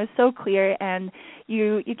my mind. It was so clear, and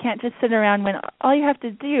you can't just sit around when all you have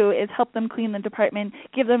to do is help them clean the department,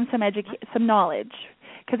 give them some knowledge,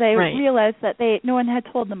 because I realized that no one had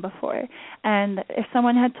told them before, and if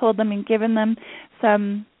someone had told them and given them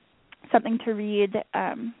something to read,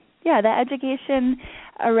 the education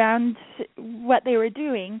around what they were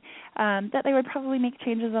doing, that they would probably make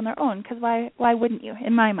changes on their own, because why wouldn't you?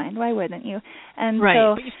 In my mind, why wouldn't you? And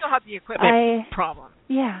so but you still have the equipment problem.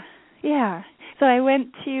 Yeah. So I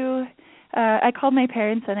went to, I called my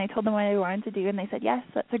parents and I told them what I wanted to do, and they said, yes,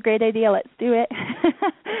 that's a great idea, let's do it.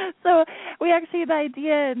 So we actually, the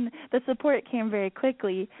idea and the support came very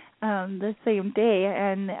quickly the same day,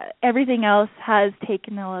 and everything else has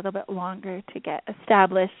taken a little bit longer to get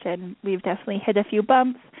established, and we've definitely hit a few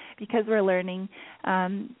bumps because we're learning.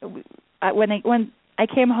 When I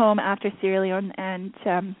came home after Sierra Leone,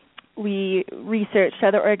 and we researched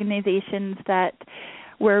other organizations that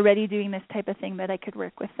were already doing this type of thing, that I could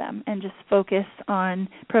work with them and just focus on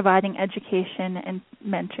providing education and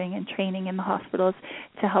mentoring and training in the hospitals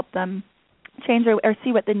to help them change or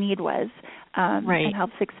see what the need was, and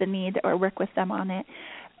help fix the need or work with them on it.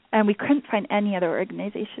 And we couldn't find any other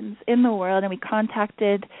organizations in the world, and we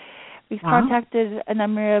contacted a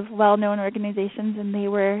number of well-known organizations, and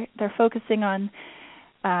they're focusing on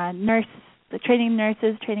training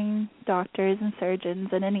nurses, training doctors and surgeons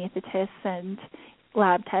and anesthetists and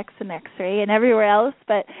lab techs and x-ray and everywhere else,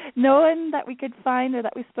 but no one that we could find or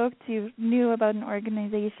that we spoke to knew about an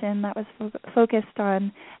organization that was focused on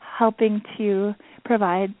helping to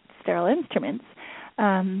provide sterile instruments.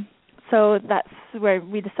 So that's where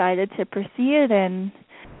we decided to proceed, and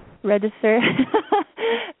register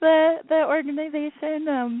the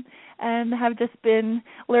organization, and have just been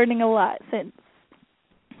learning a lot since.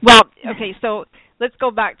 Well, okay, so let's go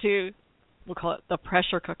back to, we'll call it the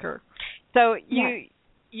pressure cooker. So you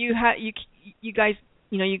guys,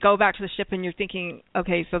 you go back to the ship and you're thinking,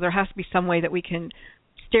 okay, so there has to be some way that we can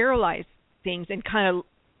sterilize things and kind of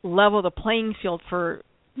level the playing field for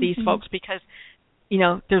these folks, because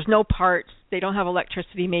there's no parts, they don't have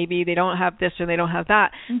electricity, maybe they don't have this or they don't have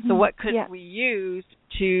that. So what could we use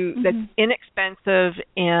to that's inexpensive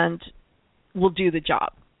and will do the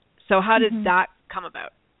job? So how did that come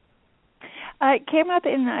about? It came up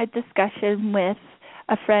in a discussion with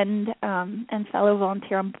a friend and fellow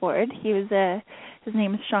volunteer on board. His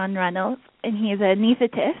name is Sean Reynolds, and he's a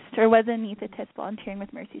anesthetist, or was an anesthetist volunteering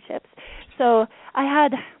with Mercy Ships. So I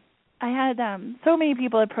had so many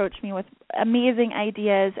people approach me with amazing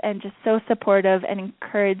ideas and just so supportive and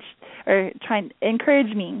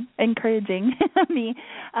encouraging me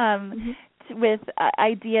with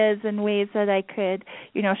ideas and ways that I could,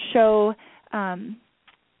 show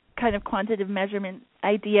kind of quantitative measurement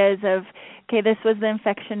ideas of, okay, this was the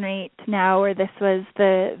infection rate now, or this was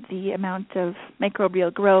the amount of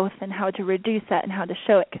microbial growth, and how to reduce that and how to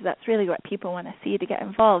show it, because that's really what people want to see to get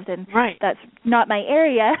involved, and that's not my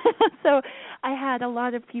area. So I had a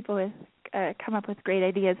lot of people come up with great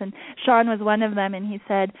ideas, and Sean was one of them, and he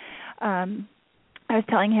said, I was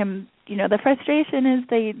telling him, the frustration is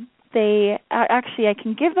they actually, I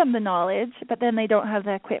can give them the knowledge, but then they don't have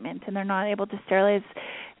the equipment, and they're not able to sterilize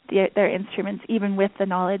their instruments even with the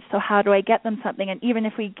knowledge. So how do I get them something? And even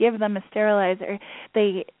if we give them a sterilizer,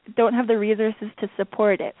 they don't have the resources to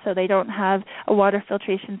support it. So they don't have a water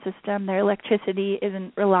filtration system. Their electricity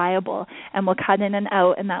isn't reliable and will cut in and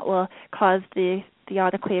out, and that will cause the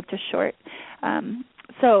autoclave to short.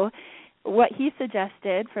 So what he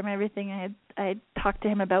suggested, from everything I talked to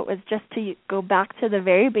him about, was just to go back to the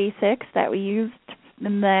very basics that we used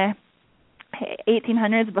in the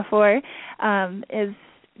 1800s before, is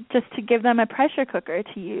just to give them a pressure cooker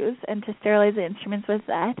to use and to sterilize the instruments with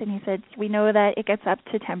that. And he said, we know that it gets up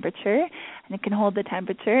to temperature and it can hold the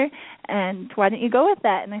temperature, and why don't you go with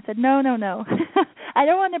that? And I said, no. I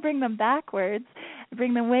don't want to bring them backwards,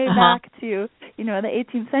 bring them way back to, the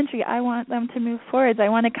 18th century. I want them to move forwards. I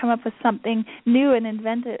want to come up with something new and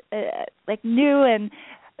invent it, new and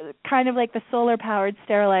kind of like the solar-powered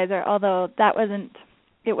sterilizer, although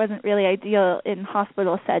it wasn't really ideal in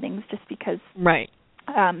hospital settings, just because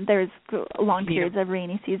there's long periods of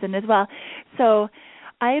rainy season as well. So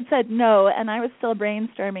I had said no, and I was still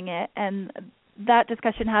brainstorming it, and that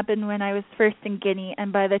discussion happened when I was first in Guinea,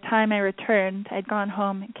 and by the time I returned, I'd gone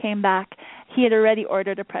home and came back, he had already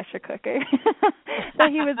ordered a pressure cooker. So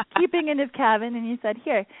he was keeping in his cabin, and he said,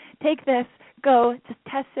 here, take this, go, just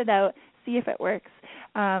test it out, see if it works.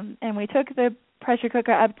 And we took the pressure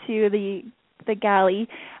cooker up to the galley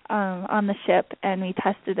on the ship, and we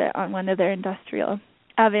tested it on one of their industrial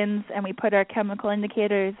ovens, and we put our chemical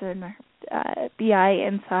indicators and our BI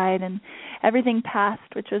inside, and everything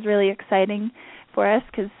passed, which was really exciting for us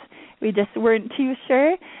because we just weren't too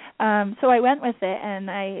sure. So I went with it,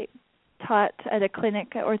 and I taught at an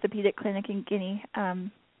orthopedic clinic in Guinea.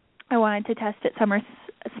 I wanted to test it somewhere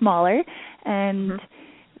smaller, and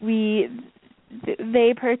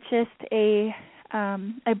they purchased a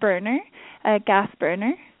burner, a gas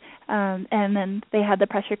burner, and then they had the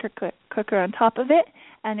pressure cooker on top of it,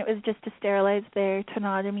 and it was just to sterilize their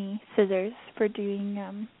tenotomy scissors for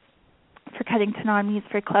doing for cutting tenotomies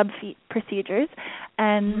for club feet procedures.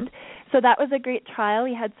 And so that was a great trial.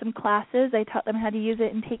 We had some classes. I taught them how to use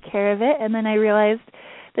it and take care of it, and then I realized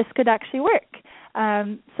this could actually work.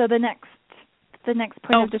 So the next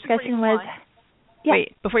point of discussion was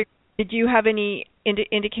did you have any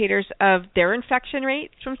indicators of their infection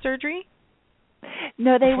rates from surgery?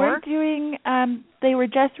 No, they weren't doing. They were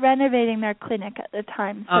just renovating their clinic at the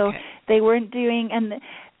time, so they weren't doing.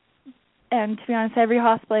 And to be honest, every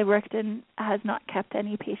hospital I worked in has not kept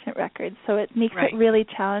any patient records, so it makes it really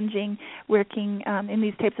challenging working in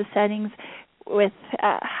these types of settings. With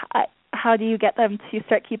how do you get them to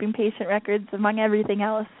start keeping patient records among everything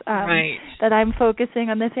else that I'm focusing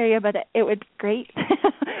on this area? But it would be great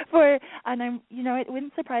and it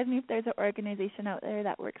wouldn't surprise me if there's an organization out there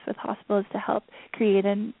that works with hospitals to help create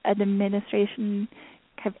an administration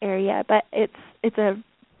kind of area. But it's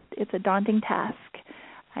a daunting task.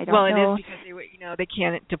 I don't know. Well, it is because they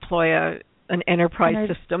can't deploy an enterprise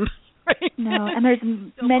system. No, and there's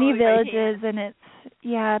many villages, and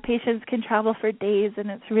patients can travel for days, and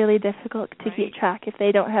it's really difficult to keep track if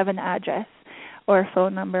they don't have an address or a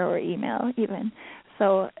phone number or email even.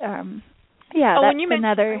 So Yeah, that's when you mentioned,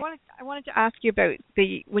 another. I wanted to ask you about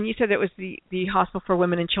when you said it was the hospital for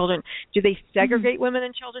women and children. Do they segregate women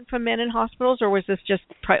and children from men in hospitals, or was this just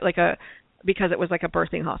because it was like a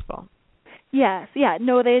birthing hospital? Yes, yeah,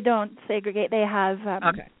 no, they don't segregate. They have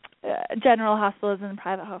general hospitals and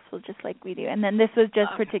private hospitals just like we do, and then this was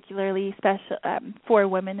just particularly special for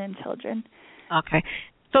women and children. Okay,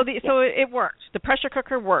 so it worked. The pressure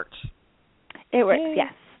cooker worked. It works,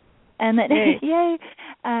 yes. And then yay!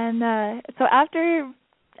 And so after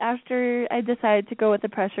I decided to go with the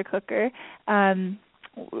pressure cooker,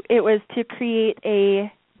 it was to create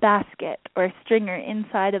a basket or stringer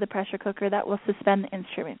inside of the pressure cooker that will suspend the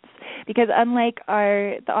instruments. Because unlike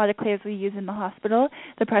the autoclaves we use in the hospital,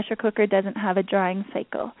 the pressure cooker doesn't have a drying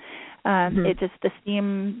cycle. It just, the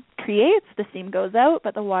steam creates, the steam goes out,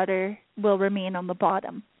 but the water will remain on the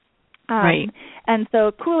bottom. Right. And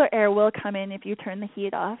so cooler air will come in if you turn the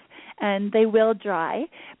heat off, and they will dry.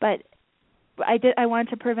 But I wanted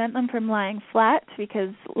to prevent them from lying flat, because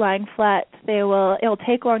lying flat, it'll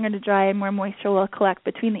take longer to dry and more moisture will collect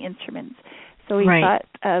between the instruments. So we thought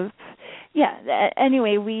of,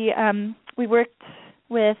 anyway, we worked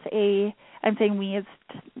with I'm saying we as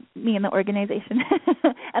me and the organization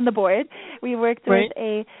and the board. We worked with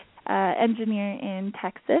a engineer in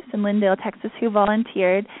Texas, in Lindale, Texas, who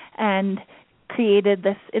volunteered and created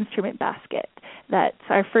this instrument basket. That's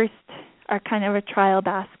our kind of a trial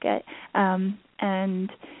basket. And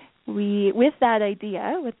we, with that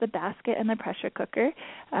idea, with the basket and the pressure cooker,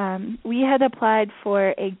 we had applied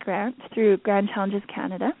for a grant through Grand Challenges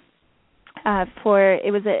Canada.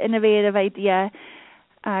 It was an innovative idea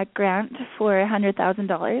grant for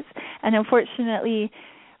 $100,000, and unfortunately,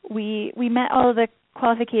 we met all of the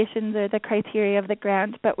qualifications or the criteria of the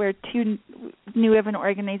grant, but we're too new of an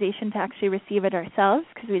organization to actually receive it ourselves,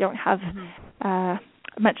 because we don't have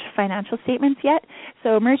much financial statements yet.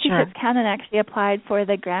 So Mercy Ships Canada actually applied for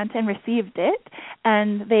the grant and received it,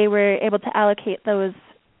 and they were able to allocate the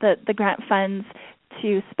grant funds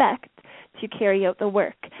to SPECT to carry out the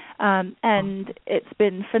work. And it's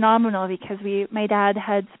been phenomenal, because my dad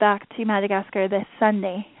heads back to Madagascar this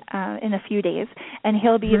Sunday in a few days, and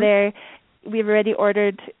he'll be there. We've already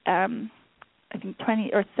ordered, I think,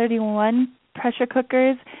 20 or 31 pressure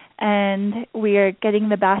cookers, and we are getting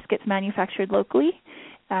the baskets manufactured locally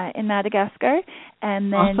in Madagascar.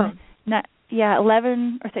 And then,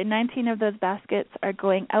 19 of those baskets are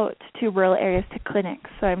going out to rural areas, to clinics.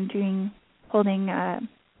 So I'm holding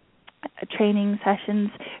training sessions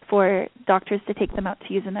for doctors to take them out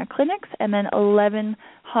to use in their clinics, and then 11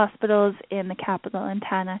 hospitals in the capital, in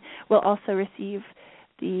Tana, will also receive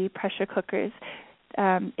the pressure cookers,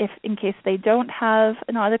 if in case they don't have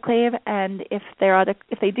an autoclave, and if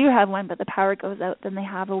they do have one but the power goes out, then they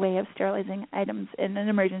have a way of sterilizing items in an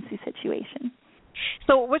emergency situation.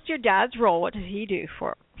 So what's your dad's role? What does he do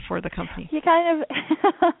for the company? He kind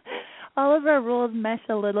of all of our roles mesh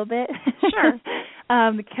a little bit. Sure.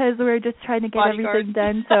 Because we're just trying to get everything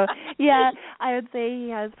done. So I would say he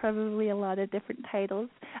has probably a lot of different titles.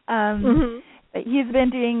 He's been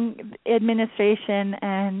doing administration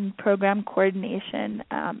and program coordination,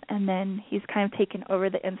 and then he's kind of taken over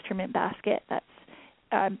the instrument basket. That's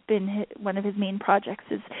been one of his main projects.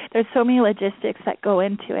 There's so many logistics that go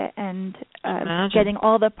into it, and getting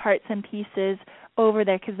all the parts and pieces over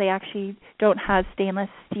there, because they actually don't have stainless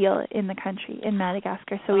steel in the country, in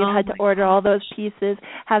Madagascar. So we've had to order all those pieces,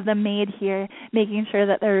 have them made here, making sure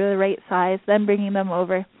that they're the right size, then bringing them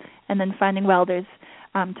over, and then finding welders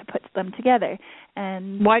to put them together.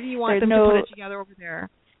 And why do you want them to put it together over there?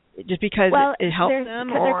 Just because it helps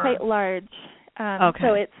them, or they're quite large.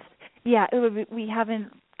 So we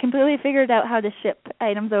haven't completely figured out how to ship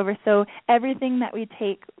items over. So everything that we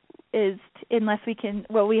take is, unless we can,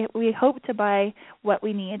 we hope to buy what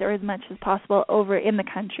we need, or as much as possible, over in the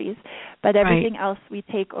countries. But everything else we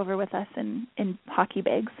take over with us in hockey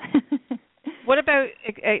bags. What about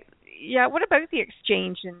the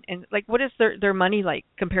exchange, and like, what is their money like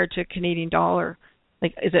compared to Canadian dollar?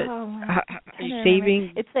 Like, is it are you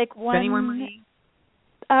saving? It's like spending more money?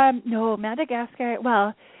 No, Madagascar.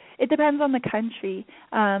 Well, it depends on the country.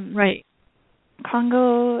 Right.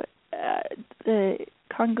 Congo, the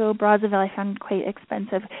Congo Brazzaville, I found quite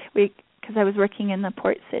expensive. Because I was working in the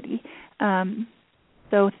port city.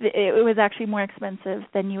 So it was actually more expensive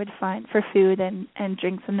than you would find for food and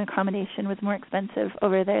drinks, and accommodation was more expensive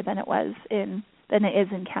over there than it is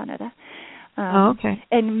in Canada. Okay.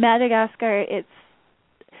 In Madagascar, it's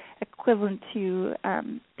equivalent to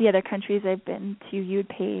the other countries I've been to. You'd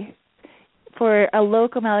pay for a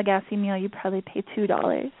local Malagasy meal. You'd probably pay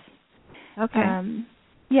 $2. Okay.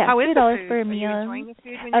 Yeah, How is the $3 food? for a meal. Are you enjoying the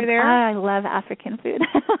food when you're there? I love African food.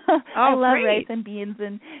 I love rice and beans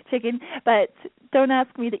and chicken, but don't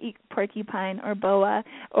ask me to eat porcupine or boa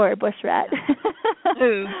or bush rat.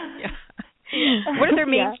 Ooh, yeah. What are their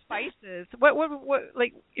main spices? What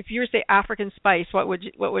like if you were to say African spice, what would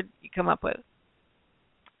you come up with?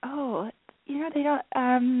 Oh, they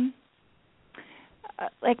don't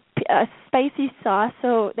like a spicy sauce.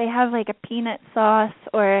 So they have like a peanut sauce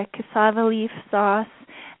or a cassava leaf sauce,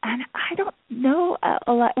 and I don't know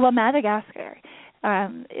a lot. Well, Madagascar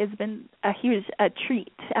has been a huge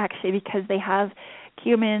treat actually, because they have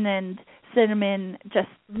cumin and cinnamon, just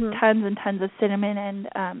tons and tons of cinnamon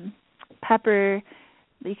and pepper.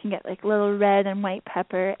 You can get like little red and white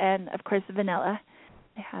pepper, and of course vanilla.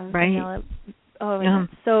 They have vanilla. Oh, and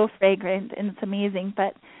it's so fragrant and it's amazing,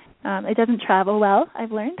 but it doesn't travel well,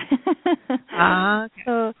 I've learned. Okay.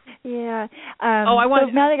 So yeah.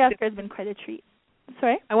 So Madagascar has been quite a treat.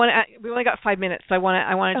 Sorry. We only got 5 minutes, so I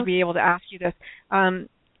wanted to be able to ask you this.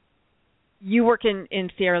 You work in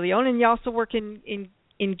Sierra Leone, and you also work in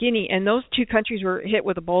Guinea, and those two countries were hit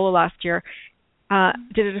with Ebola last year.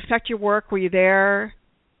 Did it affect your work? Were you there?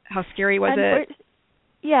 How scary was it?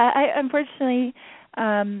 Yeah, unfortunately,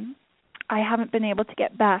 I haven't been able to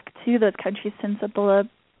get back to those countries since Ebola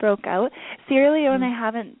broke out. Sierra Leone I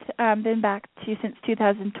haven't been back to since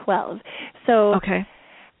 2012. So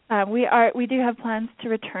we do have plans to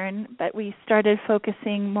return, but we started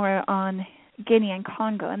focusing more on Guinea and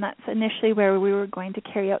Congo, and that's initially where we were going to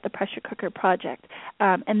carry out the pressure cooker project.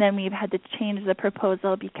 And then we've had to change the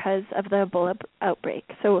proposal because of the Ebola outbreak.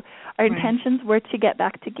 So our intentions were to get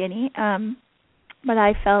back to Guinea, but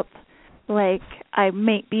I felt like I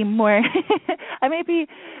might be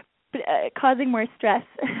causing more stress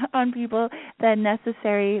on people than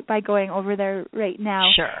necessary by going over there right now.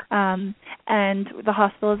 Sure. And the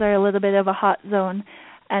hospitals are a little bit of a hot zone,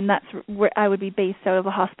 and that's where I would be based out of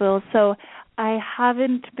a hospital. So I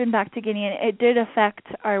haven't been back to Guinea, and it did affect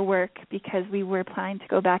our work because we were planning to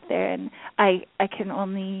go back there, and I can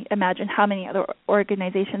only imagine how many other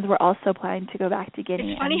organizations were also planning to go back to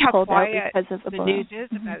Guinea. It's funny and how pulled quiet out because of the Ebola. news is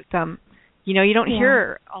about them. You don't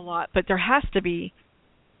hear a lot, but there has to be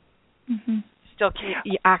still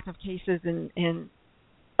active cases and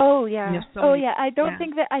oh yeah. I don't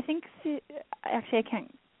think that. I think actually I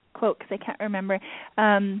can't quote because I can't remember.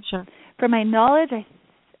 Sure. From my knowledge,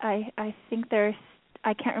 I think there's.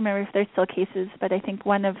 I can't remember if there's still cases, but I think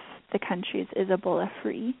one of the countries is Ebola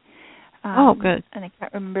free. Good. And I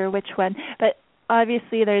can't remember which one, but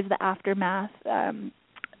obviously there's the aftermath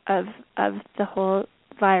of the whole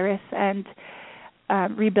virus and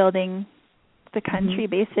rebuilding the country,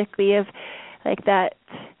 basically, of like that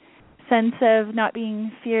sense of not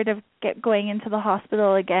being feared of going into the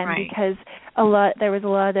hospital again, because there was a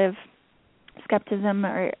lot of skepticism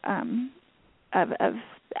or of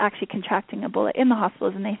actually contracting Ebola in the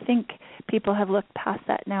hospitals, and I think people have looked past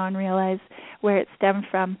that now and realized where it stemmed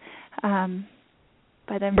from.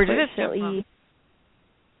 But unfortunately,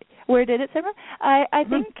 where did it stem from? I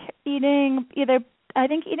think eating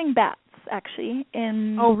bats actually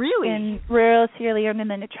in rural Sierra Leone, and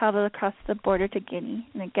then it traveled across the border to Guinea.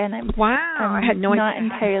 And again, I had no idea. Not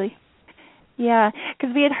entirely. Yeah,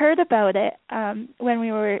 because we had heard about it when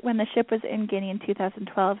the ship was in Guinea in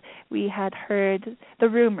 2012. We had heard the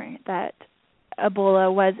rumor that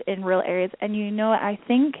Ebola was in rural areas, and I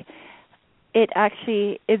think it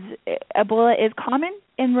actually is. Ebola is common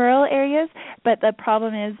in rural areas, but the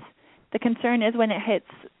concern is when it hits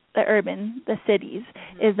the cities,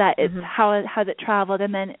 is that it's how has it traveled,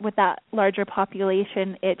 and then with that larger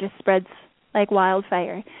population, it just spreads like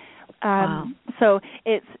wildfire. So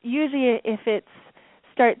it's usually if it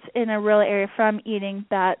starts in a rural area from eating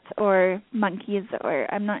bats or monkeys,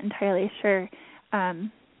 or I'm not entirely sure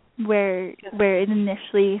where it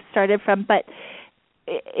initially started from, but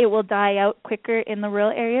it will die out quicker in the rural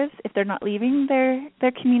areas if they're not leaving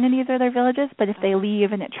their communities or their villages. But if they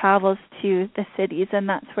leave and it travels to the cities, then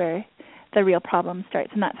that's where the real problem starts,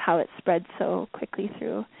 and that's how it spreads so quickly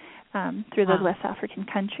through those West African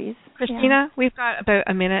countries. Christina, we've got about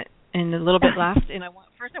a minute and a little bit left, and I want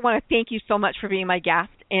to thank you so much for being my guest,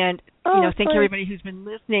 and thank everybody who's been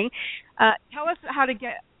listening. Tell us how to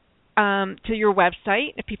get to your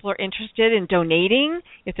website if people are interested in donating,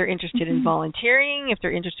 if they're interested in volunteering, if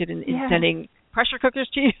they're interested in sending pressure cookers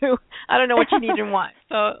to you. I don't know what you need and want.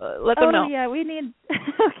 So let them know. Oh, yeah, we need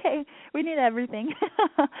we need everything.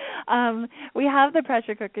 We have the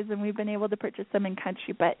pressure cookers, and we've been able to purchase them in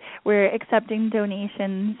country, but we're accepting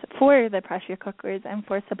donations for the pressure cookers and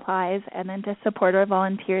for supplies, and then to support our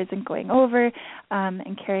volunteers in going over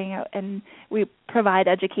and carrying out. And we provide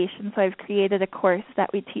education, so I've created a course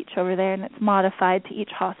that we teach over there, and it's modified to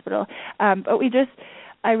each hospital. But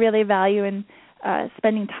I really value in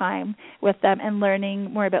spending time with them and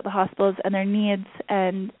learning more about the hospitals and their needs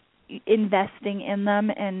and investing in them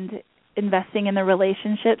and investing in the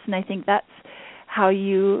relationships. And I think that's how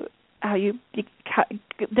you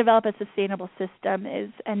develop a sustainable system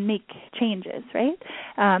and make changes, right?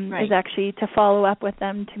 Right. Is actually to follow up with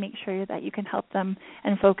them to make sure that you can help them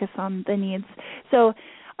and focus on the needs. So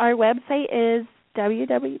our website is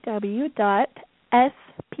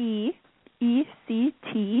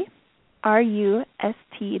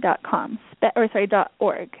www.spectrust.com,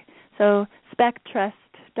 .org. So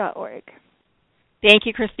spectrust.org. Thank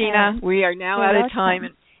you, Christina. We are now out of time.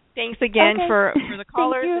 And thanks again for the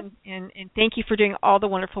callers, and thank you for doing all the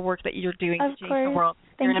wonderful work that you're doing to change the world.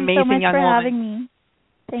 You're an amazing young woman. Thank you so much for having me.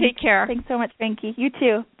 Take care. Thanks so much, Frankie. You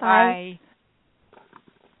too. Bye.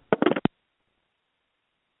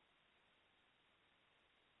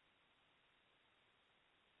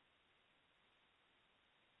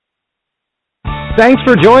 Thanks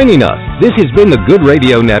for joining us. This has been the Good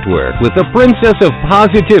Radio Network with the Princess of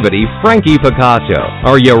Positivity, Frankie Picasso.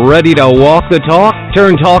 Are you ready to walk the talk,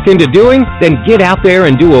 turn talk into doing? Then get out there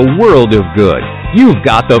and do a world of good. You've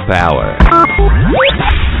got the power.